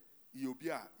there iyo bi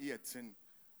a e yetin.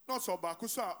 No so ba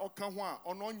kuso a oka ho a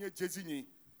ono onye jezinyi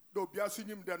do obi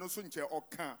asunyim there no so nche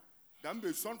oka. Da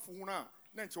mbe sonfo ho na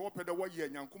na nche wo pede wo ye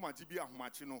nyankoma ti bi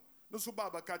ahomache no no so ba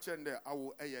ba ka chende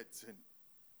awo eyetin.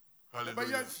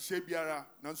 Hallelujah.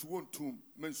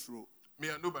 Me,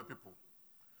 I know my people.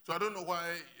 So I don't know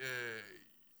why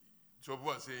some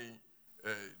people are saying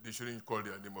they shouldn't call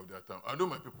their name of their town. I know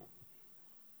my people.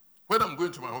 When I'm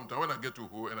going to my hometown, when I get to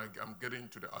Ho and I'm getting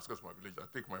to the outskirts of my village, I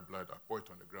take my blood, I pour it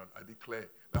on the ground, I declare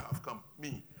that I've come.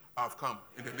 Me, I've come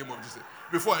in the name of Jesus.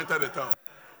 Before I enter the town,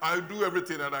 I do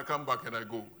everything and I come back and I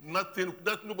go.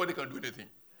 Nobody can do anything.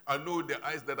 I know the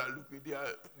eyes that I look with,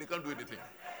 they can't do anything.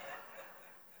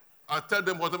 I tell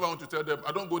them whatever I want to tell them.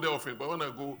 I don't go there often, but when I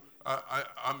go,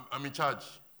 I'm in charge.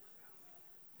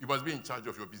 You must be in charge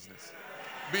of your business.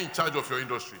 Be in charge of your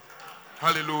industry.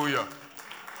 Hallelujah.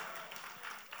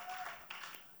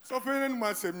 So fenen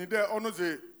ma sem ni there ono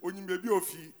ze onyim bebi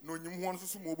ofi na onyim ho nso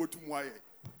so mo botum waye.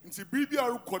 Nti bibi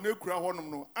aru kɔ na kura honom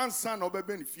no ansa na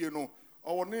obebe ne fie no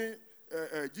owo ne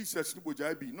Jesus ni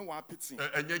boja bi no wa pitin.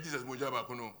 Enye Jesus boja ba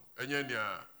ko no. Enye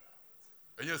nia.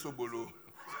 Enye so bolo.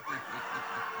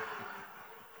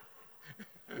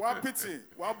 Wa pitin,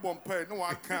 wa bompa no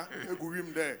wa ka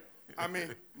eguwim there.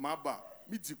 Ame maba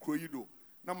mi di kroyido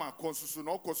na ma konsusu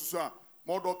na okosusu a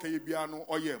modo ka ye bia no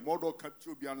oye modo ka ti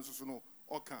obia no susu no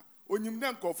oka onyim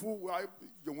na nkofu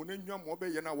yewona nwam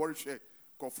obe ye na worhwe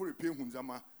kofu repe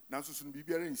hunzama na susu no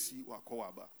bibiara nsi wa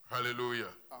kowa ba. Hallelujah.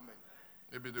 Amen.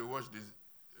 Maybe they watch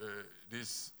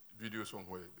this video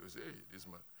somewhere. They say, hey, this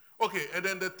man. Okay, and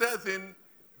then the third thing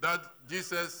that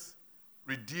Jesus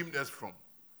redeemed us from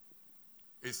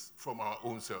is from our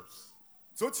own selves.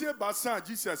 So tie basa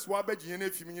Jesus wa ba gine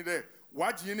fi mi de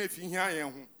wa gine fi hia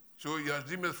yen ho. So he has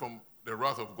redeemed us from the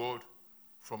wrath of God,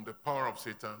 from the power of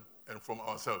Satan, and from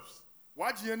ourselves.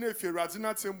 Wa gine fi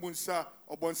razina tembunsa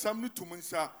obonsam no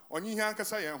tumunsa onyi hia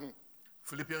nkasa yen ho.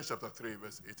 Philippians chapter 3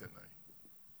 verse 8 and 9.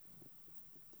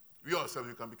 We ourselves,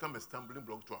 we can become a stumbling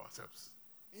block to ourselves.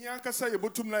 Hia nkasa ye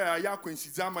botum na ya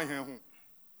kwansiza ma hen ho.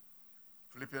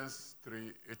 Philippians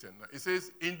 3, 8 and 9. It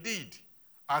says, indeed,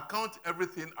 I count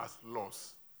everything as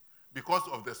loss because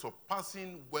of the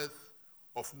surpassing worth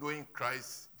of knowing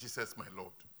Christ Jesus my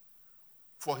Lord.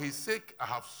 For his sake, I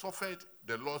have suffered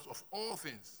the loss of all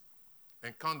things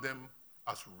and count them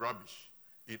as rubbish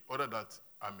in order that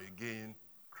I may gain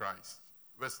Christ.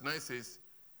 Verse 9 says,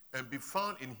 and be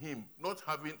found in him, not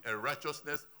having a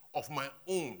righteousness of my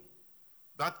own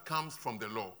that comes from the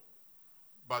law,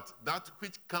 but that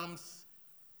which comes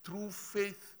through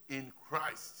faith in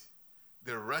Christ,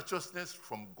 the righteousness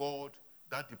from God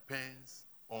that depends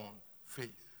on faith.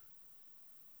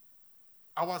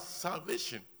 Our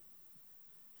salvation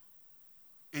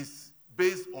is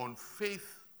based on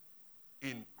faith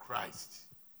in Christ.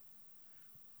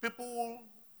 People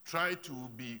try to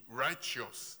be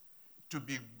righteous, to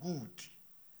be good,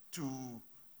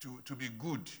 to be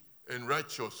good and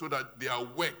righteous so that their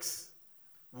works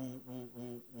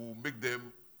will make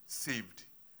them saved.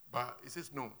 But it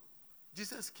says no.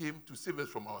 Jesus came to save us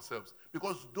from ourselves.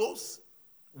 Because those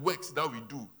works that we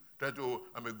do, that, oh,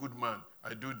 I'm a good man,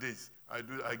 I do this, I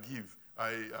give,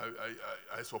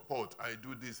 I support, I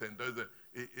do this and does that,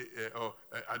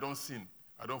 I don't sin,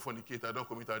 I don't fornicate, I don't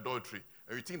commit adultery.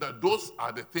 And you think that those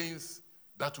are the things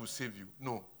that will save you.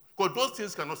 No. Because those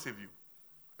things cannot save you.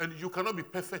 And you cannot be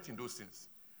perfect in those things.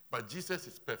 But Jesus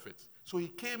is perfect. So he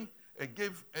came and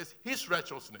gave us his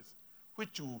righteousness,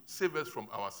 which will save us from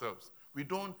ourselves. We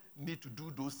don't need to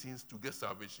do those things to get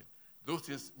salvation. Those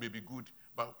things may be good,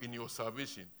 but in your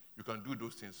salvation, you can do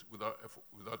those things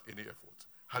without any effort.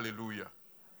 Hallelujah.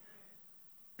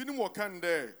 Bini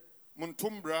wakande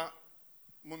muntumbra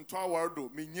muntu awardo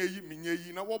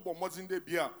minyeyi na wobo mozinde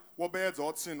bia wobe za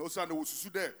otsin osane wosusu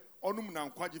de onum na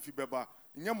nkwaje fi beba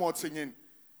nya mo otsenyen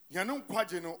yane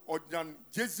nkwaje no odan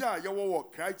jezia ye wo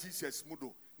Christ Jesus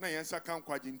mudo na yensa kan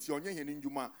nkwaje nti onye hene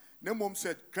ndwuma na mom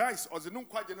said Christ oze no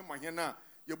nkwaje no mahye na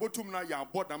ye botum na ya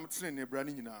bodam tsene ne bra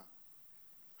ni nyina.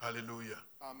 Hallelujah.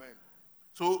 Amen.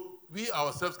 So we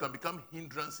ourselves can become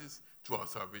hindrances to our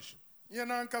salvation.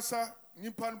 Yena nkasa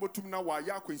nipa no botum na wa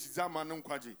ya kwensiza ma no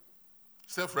nkwaje.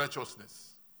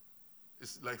 Self-righteousness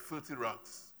is like filthy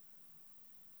rags.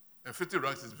 And filthy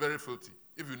rags is very filthy.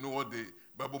 If you know what the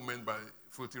Bible meant by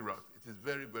filthy rags, it is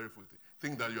very, very filthy.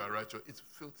 Think that you are righteous. It's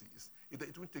filthy.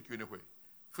 It won't take you anywhere.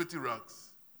 Filthy rags,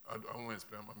 I won't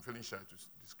explain. I'm feeling shy to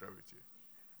describe it here.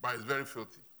 But it's very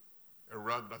filthy. A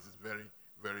rag that is very,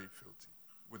 very filthy,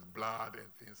 with blood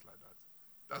and things like that.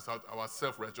 That's how our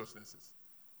self-righteousness is.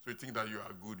 So you think that you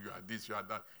are good, you are this, you are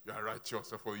that, you are righteous.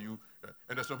 So for you,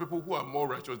 and there's some people who are more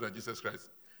righteous than Jesus Christ.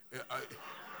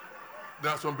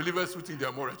 There are some believers who think they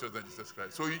are more righteous than Jesus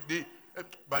Christ. So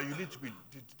but you need to be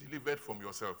delivered from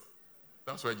yourself.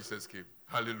 That's why Jesus came.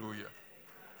 Hallelujah.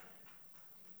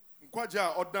 Nkwaja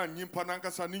odan nyimpa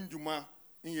nankasa ninjuma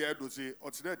inye edoze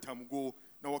otide tamgo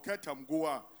na woka tamgo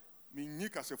a minyi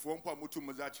kasefo mpa motu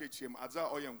maza chechiem aza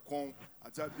oyenkon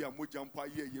aza bia moja mpa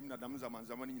yeyem na dam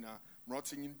zaman nyina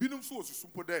mrotinyin binum so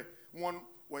osusumpo de won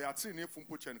woyate ne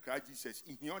fumpo chen Christ Jesus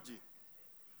ihioje.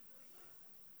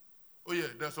 Oh yeah,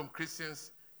 there are some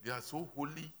Christians, they are so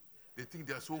holy. They think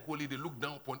they are so holy. They look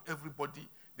down upon everybody.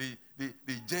 They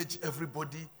judge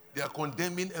everybody. They are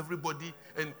condemning everybody.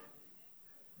 And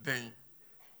then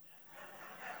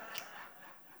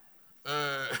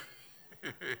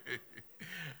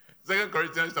 2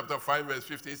 Corinthians chapter 5 verse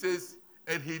 15, it says,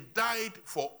 and he died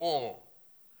for all,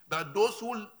 that those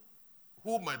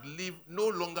who might live no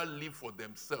longer live for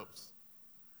themselves,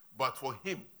 but for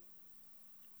him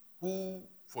who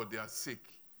for their sake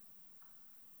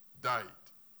died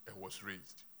and was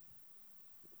raised.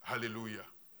 Hallelujah.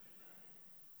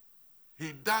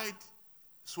 He died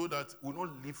so that we will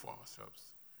not live for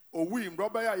ourselves. So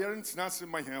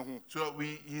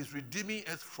he is redeeming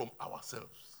us from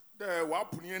ourselves. So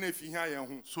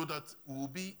that we will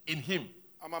be in him.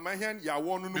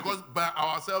 Because by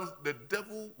ourselves, the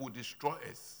devil will destroy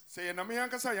us. By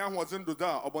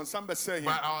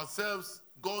ourselves,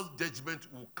 God's judgment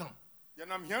will come.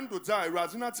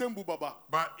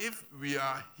 But if we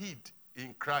are hid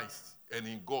in Christ and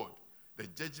in God, the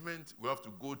judgment we have to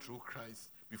go through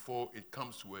Christ before it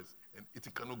comes to us, and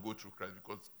it cannot go through Christ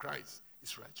because Christ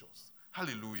is righteous.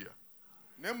 Hallelujah.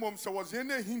 Nemom se was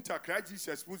any hint at Christ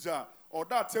Jesus muza or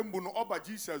that tembu no oba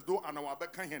Jesus do and our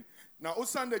bekahen. Now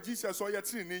Osanda Jesus or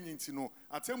yet in no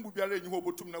atembu biare you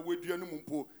hobotum na wedua no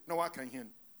mumpo na waka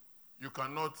hen. You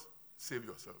cannot save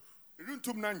yourself.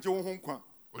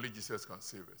 Only Jesus can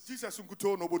save us. Jesus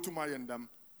unkuto no botuma yendam.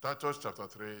 Titus chapter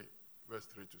 3 verse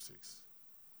 3 to 6.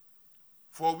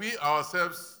 For we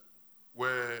ourselves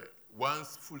were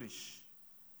once foolish,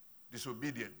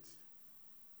 disobedient,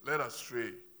 led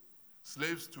astray,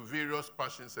 slaves to various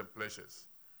passions and pleasures,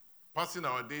 passing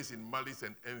our days in malice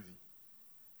and envy,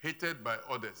 hated by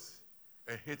others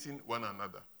and hating one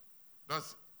another.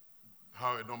 That's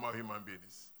how a normal human being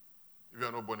is. If you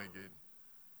are not born again,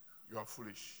 you are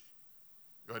foolish,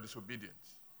 you are disobedient,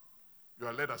 you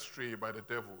are led astray by the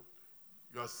devil,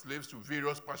 you are slaves to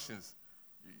various passions,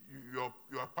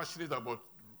 you are passionate about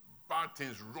bad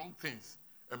things, wrong things,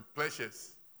 and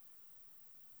pleasures,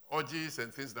 orgies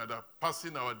and things like that,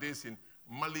 passing our days in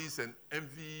malice and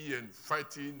envy and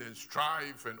fighting and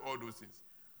strife and all those things.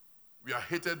 We are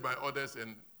hated by others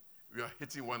and we are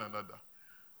hating one another.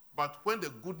 But when the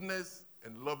goodness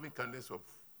and loving kindness of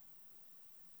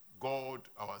God,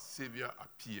 our Savior,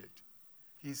 appeared,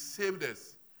 he saved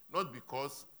us not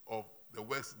because of the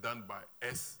works done by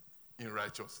us in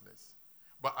righteousness,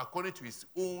 but according to his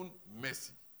own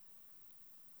mercy,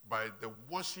 by the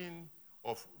washing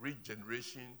of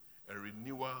regeneration and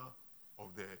renewer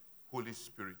of the Holy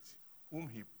Spirit, whom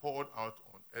he poured out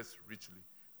on us richly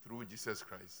through Jesus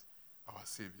Christ, our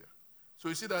Savior. So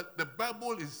you see that the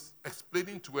Bible is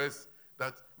explaining to us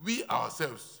that we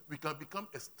ourselves, we can become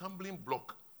a stumbling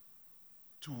block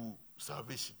to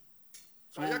salvation.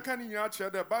 So I can hear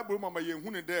the Bible mama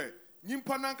yehune there.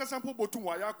 Nyimpa nankasa mpo botu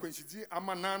wa ya kwenshidi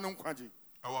ama nanu nkwaje.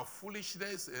 Our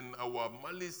foolishness and our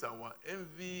malice, our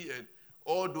envy, and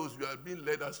all those we are being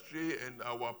led astray, and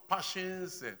our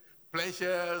passions and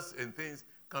pleasures and things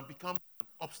can become an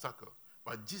obstacle.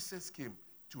 But Jesus came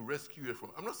to rescue you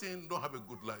from. I'm not saying don't have a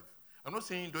good life. I'm not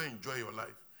saying don't enjoy your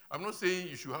life. I'm not saying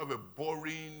you should have a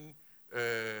boring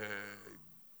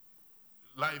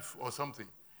life or something.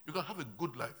 You can have a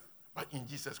good life, but in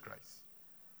Jesus Christ.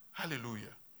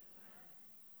 Hallelujah.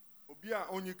 Obia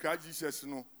only Christ Jesus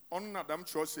no. On na dam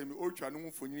trust me o twa no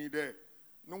mfonyini de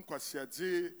no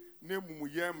nkwasiade na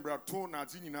mumuye mbrato na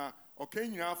adzinyina okan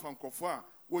nyina afa nkofo a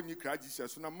woni Christ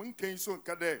Jesus na menkan so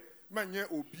nka de manye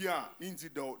obia inji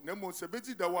do na mo se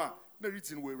beti da wa na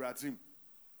written we radim.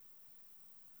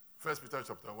 1 Peter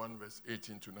chapter 1 verse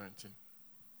 18 to 19.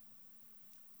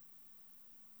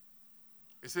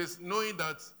 It says, knowing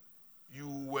that you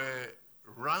were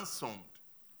ransomed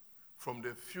from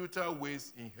the futile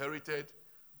ways inherited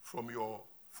from your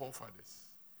forefathers,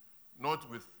 not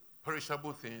with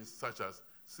perishable things such as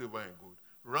silver and gold.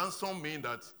 Ransom means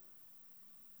that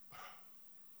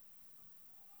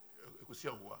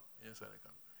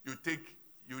you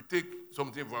take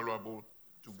something valuable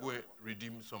to go and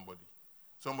redeem somebody.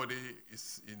 Somebody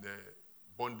is in the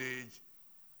bondage,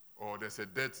 or there's a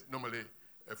debt. Normally,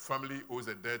 a family owes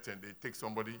a debt and they take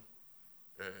somebody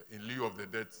in lieu of the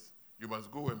debt. You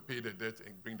must go and pay the debt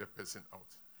and bring the person out.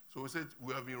 So he said,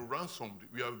 we have been ransomed.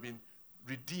 We have been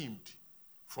redeemed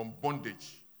from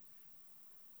bondage.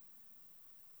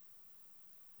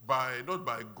 Not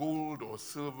by gold or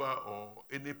silver or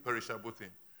any perishable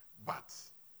thing, but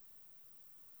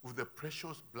with the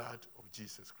precious blood of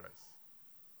Jesus Christ.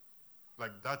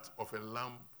 Like that of a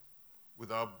lamb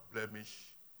without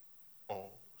blemish or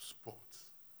spot.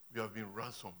 We have been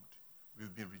ransomed.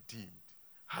 We've been redeemed.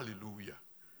 Hallelujah.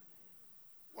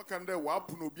 What can they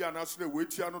wapuno be an asle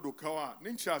wetiano do kawa?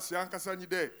 Nincha siankasa ni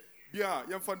de bia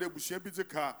yamfande bushie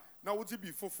bizeka na wuti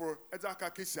bi foforo ezaka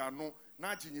kesiano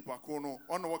na jinyi pakono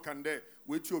ono wakande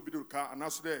weti obi do ka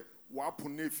anasle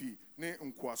wapun nefi ne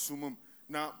nkwasumum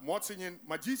na motinyin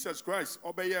ma Jesus Christ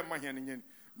obeye mahianyin.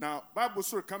 Now, Bible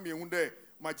story come here one day.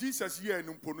 My Jesus here in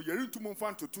Umpono, you're into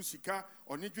Monfanto to Sika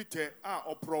or Nijite,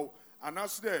 Opro, and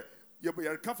as there,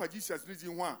 you're for Jesus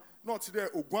reading one. Not today,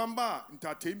 Ogwamba,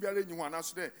 Intatambia, and you want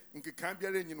us there, in Kikambia,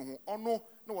 and you know, oh no,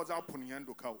 no was out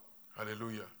Puniando cow.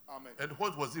 Hallelujah. Amen. And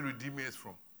what was he redeeming us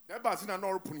from? That was in an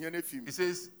open film. It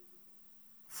says,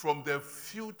 from the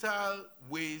futile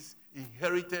ways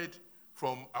inherited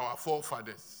from our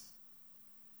forefathers.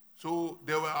 So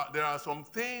there are some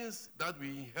things that we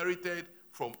inherited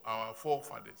from our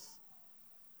forefathers,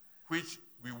 which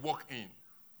we walk in.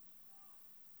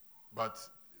 But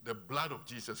the blood of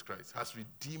Jesus Christ has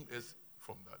redeemed us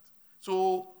from that.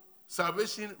 So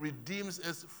salvation redeems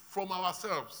us from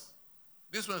ourselves.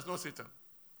 This one is not Satan.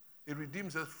 It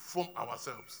redeems us from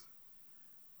ourselves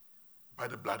by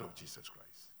the blood of Jesus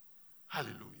Christ.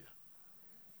 Hallelujah.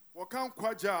 Wakam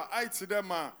kwaja aiti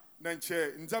dema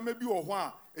nanche nzame bi wo ho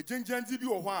a ejenjanzi bi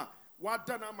wo ho a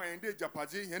wada na ma yende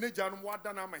japaje hene janum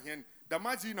wada na ma hen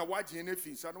damaji na waje ne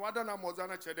fi sa na wada na moza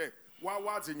na chede wa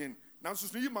wazenyin nanso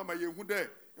so yi mama yehu de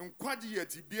nkwaje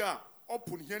yati bia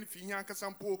opun hen fi hin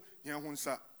ankasampo hen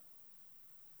hunsa.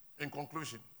 In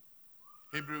conclusion,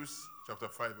 Hebrews chapter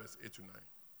 5 verse 8 to 9.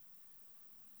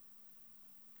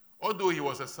 Although he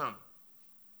was a son,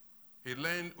 he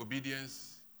learned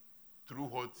obedience through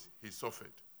what he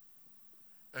suffered.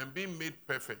 And being made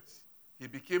perfect, he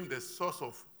became the source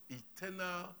of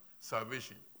eternal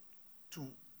salvation to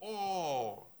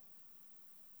all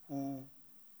who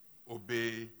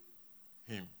obey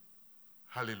him.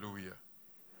 Hallelujah.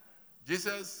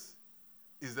 Jesus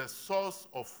is the source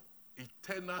of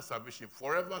eternal salvation,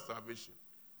 forever salvation,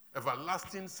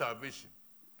 everlasting salvation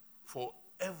for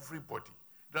everybody.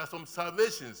 There are some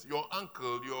salvations, your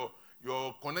uncle,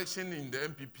 your connection in the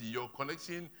MPP, your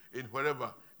connection in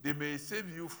wherever, they may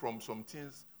save you from some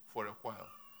things for a while.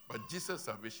 But Jesus'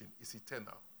 salvation is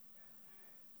eternal.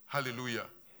 Hallelujah.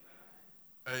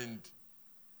 And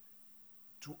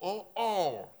to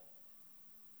all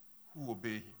who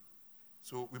obey him.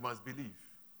 So we must believe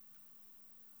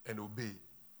and obey.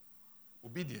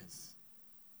 Obedience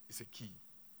is a key.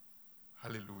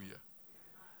 Hallelujah.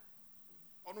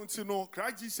 Onunti no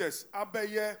Christ Jesus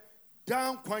abeye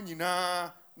dan kwa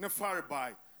nyina ne fare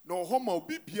bai no homa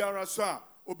obi biara so a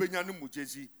obenya no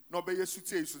mujezi no be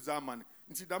yesute isu zaman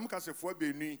nti dam kasefo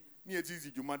abenu ni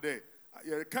ezizi dwuma de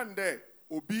ye kan de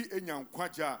obi enya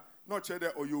nkwaja no che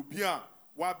de oyobi a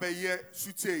wa be ye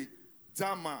sute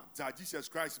dama za Jesus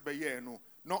Christ be ye no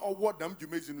no owo dam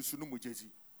dwumezi no su no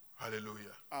mujezi.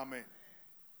 Hallelujah. Amen.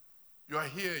 You are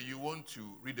here, you want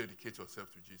to rededicate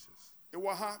yourself to Jesus.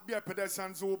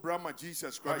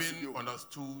 Jesus Christ. Having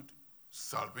understood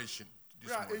salvation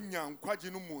this morning.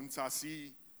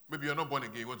 Maybe you're not born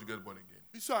again, you want to get born again.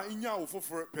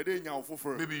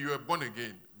 Maybe you are born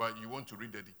again, but you want to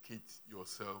rededicate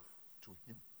yourself to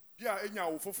Him. I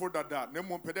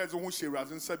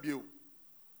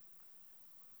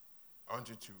want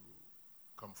you to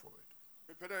come forward.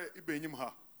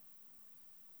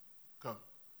 Come.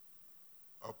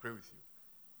 I'll pray with you.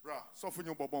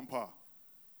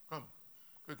 Come,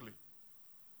 quickly.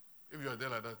 If you are there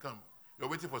like that, come. You're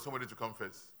waiting for somebody to come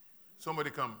first. Somebody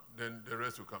come, then the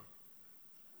rest will come.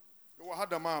 You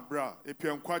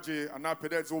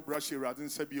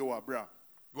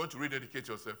want to rededicate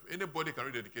yourself. Anybody can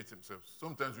rededicate himself.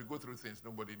 Sometimes we go through things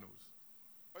nobody knows.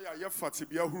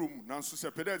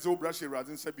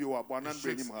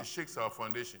 It shakes our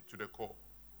foundation to the core.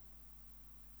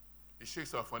 It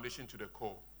shakes our foundation to the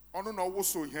core. And we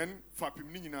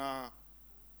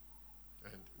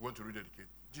want to rededicate.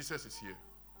 Jesus is here.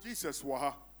 His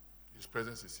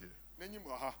presence is here.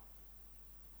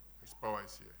 His power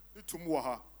is here.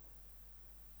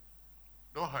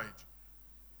 Don't hide.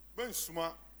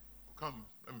 Come,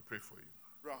 let me pray for you.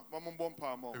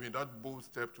 I mean that bold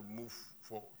step to move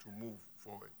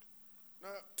forward.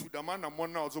 To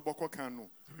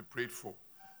be prayed for.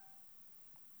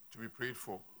 To be prayed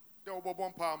for.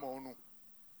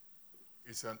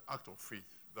 It's an act of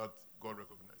faith that God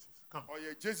recognizes. Come.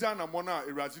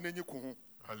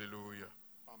 Hallelujah.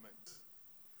 Amen.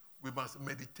 We must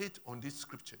meditate on these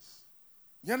scriptures.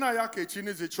 Go back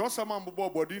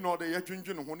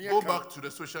to the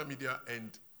social media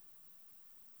and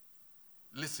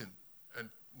listen and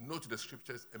note the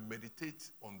scriptures and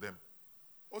meditate on them.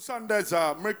 Read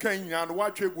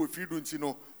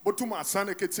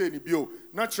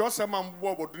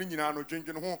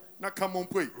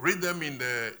them in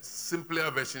the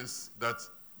simpler versions that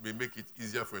may make it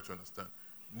easier for you to understand.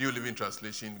 New Living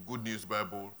Translation, Good News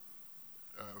Bible,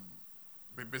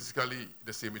 basically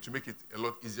the same, to make it a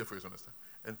lot easier for you to understand.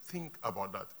 And think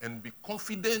about that and be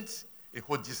confident in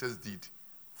what Jesus did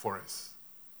for us.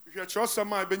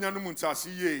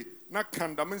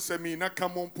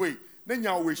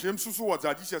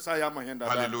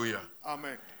 Hallelujah.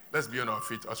 Amen. Let's be on our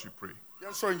feet as we pray.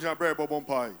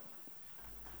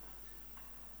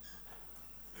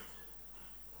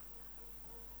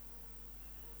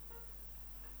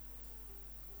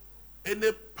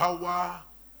 Any power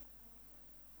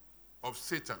of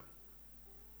Satan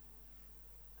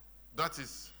that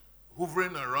is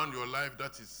hovering around your life,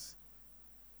 that is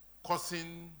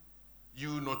causing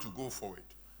you not to go forward,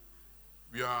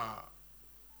 we are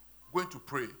going to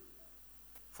pray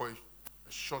for a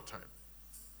short time.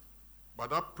 But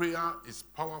that prayer is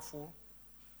powerful,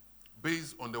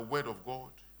 based on the word of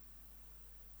God,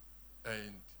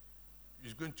 and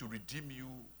it's going to redeem you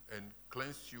and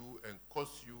cleanse you and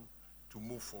cause you to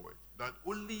move forward. That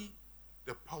only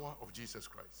the power of Jesus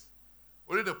Christ,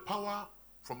 only the power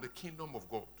from the kingdom of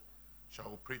God shall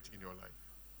operate in your life.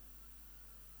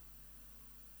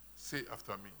 Say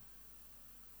after me.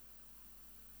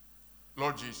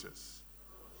 Lord Jesus,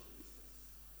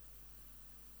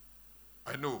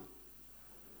 I know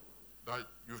that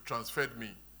you've transferred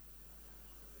me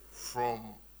from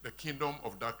the kingdom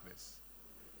of darkness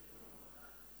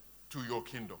to your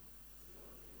kingdom.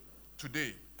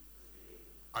 Today,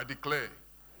 I declare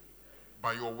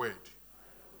by your word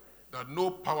that no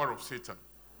power of Satan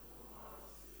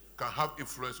can have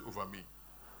influence over me.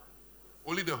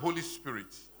 Only the Holy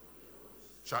Spirit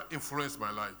shall influence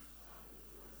my life.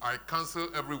 I cancel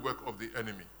every work of the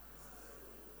enemy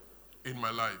in my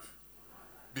life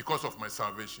because of my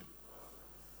salvation.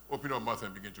 Open your mouth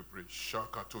and begin to pray.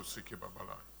 Shakato seke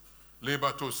babala.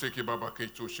 Lebato seke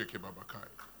babaketo sheke babakai.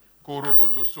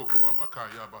 Koroboto soko babakai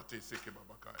yabate seke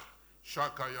babakai.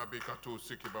 Shakaya bekato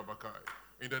seke babakai.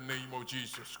 In the name of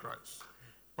Jesus Christ.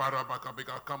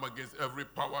 Parabakabeka, come against every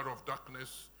power of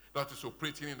darkness that is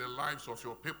operating in the lives of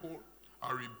your people.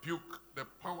 I rebuke the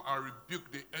power. I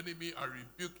rebuke the enemy. I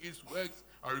rebuke his works.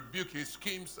 I rebuke his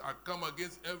schemes. I come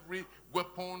against every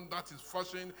weapon that is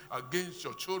fashioned against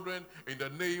your children in the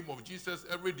name of Jesus.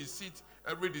 Every deceit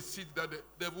that the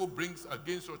devil brings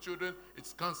against your children,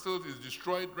 it's cancelled, it's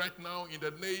destroyed right now in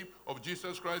the name of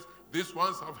Jesus Christ. These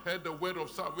ones have heard the word of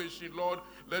salvation, Lord.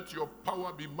 Let your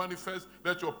power be manifest.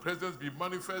 Let your presence be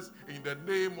manifest in the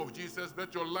name of Jesus.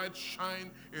 Let your light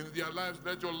shine in their lives.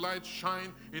 Let your light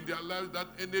shine in their lives, that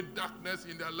any darkness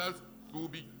in their lives will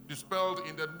be dispelled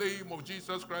in the name of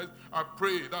Jesus Christ. I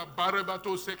pray that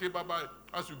Barabato Seke Baba,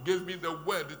 as you gave me the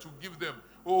word to give them,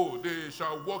 oh, they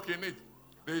shall walk in it.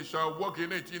 They shall walk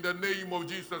in it in the name of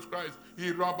Jesus Christ.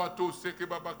 Irabato Seke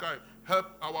Babakai. Help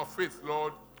our faith,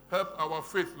 Lord. Help our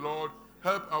faith, Lord.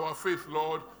 Help our faith,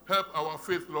 Lord. Help our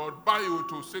faith, Lord. Bayo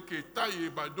to Seke Taye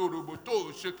Badoro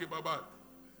Boto Seke Baba.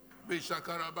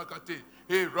 Beshakarabakate.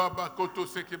 He Rabakoto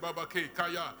Seke Babake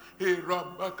Kaya. He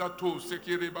Rabakato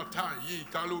Seke Rebatai Yi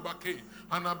Kalubake.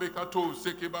 Hanabekato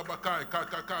Seke Babakai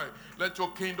Kakakai. Let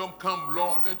your kingdom come,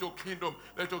 Lord. Let your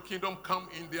kingdom come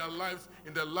in their lives,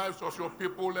 in the lives of your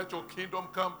people. Let your kingdom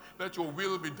come. Let your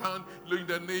will be done in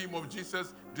the name of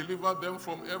Jesus. Deliver them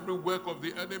from every work of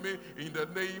the enemy in the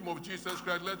name of Jesus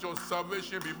Christ. Let your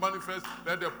salvation be manifest.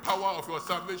 Let the power of your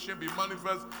salvation be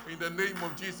manifest in the name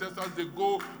of Jesus as they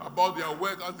go about their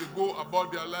work, as they go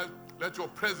about their life. Let your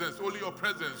presence, only your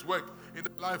presence, work in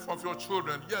the life of your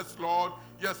children. Yes, Lord.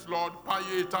 Yes, Lord.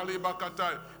 Paye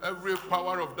talibakatai. Every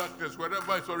power of darkness,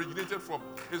 wherever it's originated from,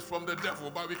 is from the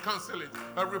devil, but we cancel it.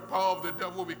 Every power of the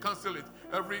devil, we cancel it.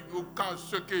 Every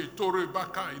ukaseke tore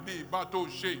bakai di bato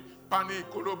she pani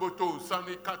koroboto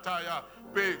sani kataya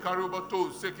pe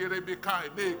karoboto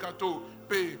sekerebekai ne kato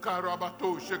pe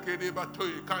karabato shekere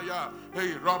bato kaya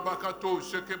hey rabakato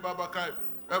sheke babakai.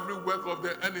 Every work of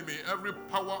the enemy, every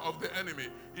power of the enemy,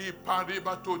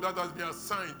 that has been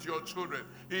assigned to your children,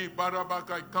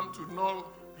 I come to know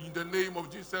in the name of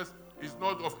Jesus, is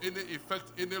not of any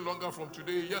effect any longer from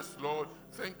today. Yes, Lord.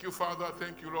 Thank you, Father.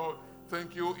 Thank you, Lord.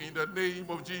 Thank you in the name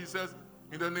of Jesus.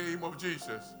 In the name of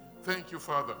Jesus. Thank you,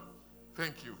 Father.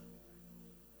 Thank you.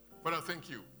 Father, thank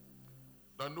you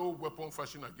that no weapon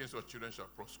fashioned against your children shall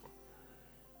prosper.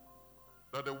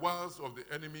 That the wiles of the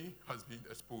enemy has been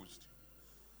exposed.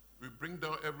 We bring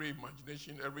down every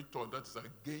imagination, every thought that is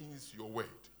against your word.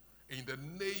 In the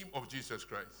name of Jesus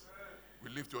Christ, we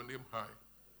lift your name high.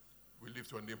 We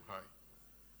lift your name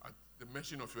high. At the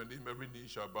mention of your name, every knee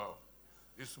shall bow.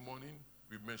 This morning,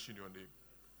 we mention your name.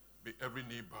 May every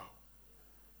knee bow.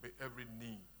 May every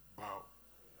knee bow.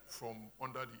 From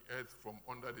under the earth, from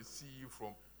under the sea,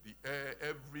 from the air,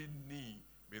 every knee,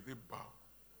 may they bow.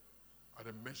 At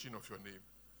the mention of your name,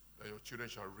 that your children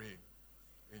shall reign.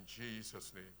 In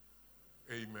Jesus' name.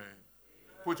 Amen.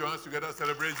 Put your hands together,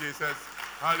 celebrate Jesus.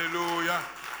 Hallelujah.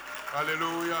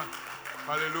 Hallelujah.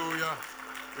 Hallelujah.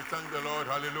 We thank the Lord.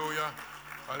 Hallelujah.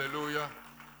 Hallelujah.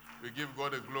 We give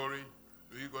God the glory.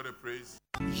 We give God the praise.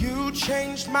 You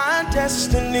changed my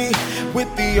destiny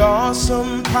with the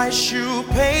awesome price you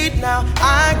paid. Now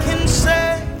I can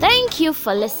say thank you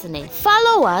for listening.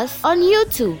 Follow us on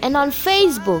YouTube and on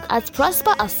Facebook at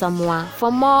Prosper Asamoah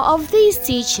for more of these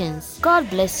teachings. God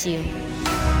bless you.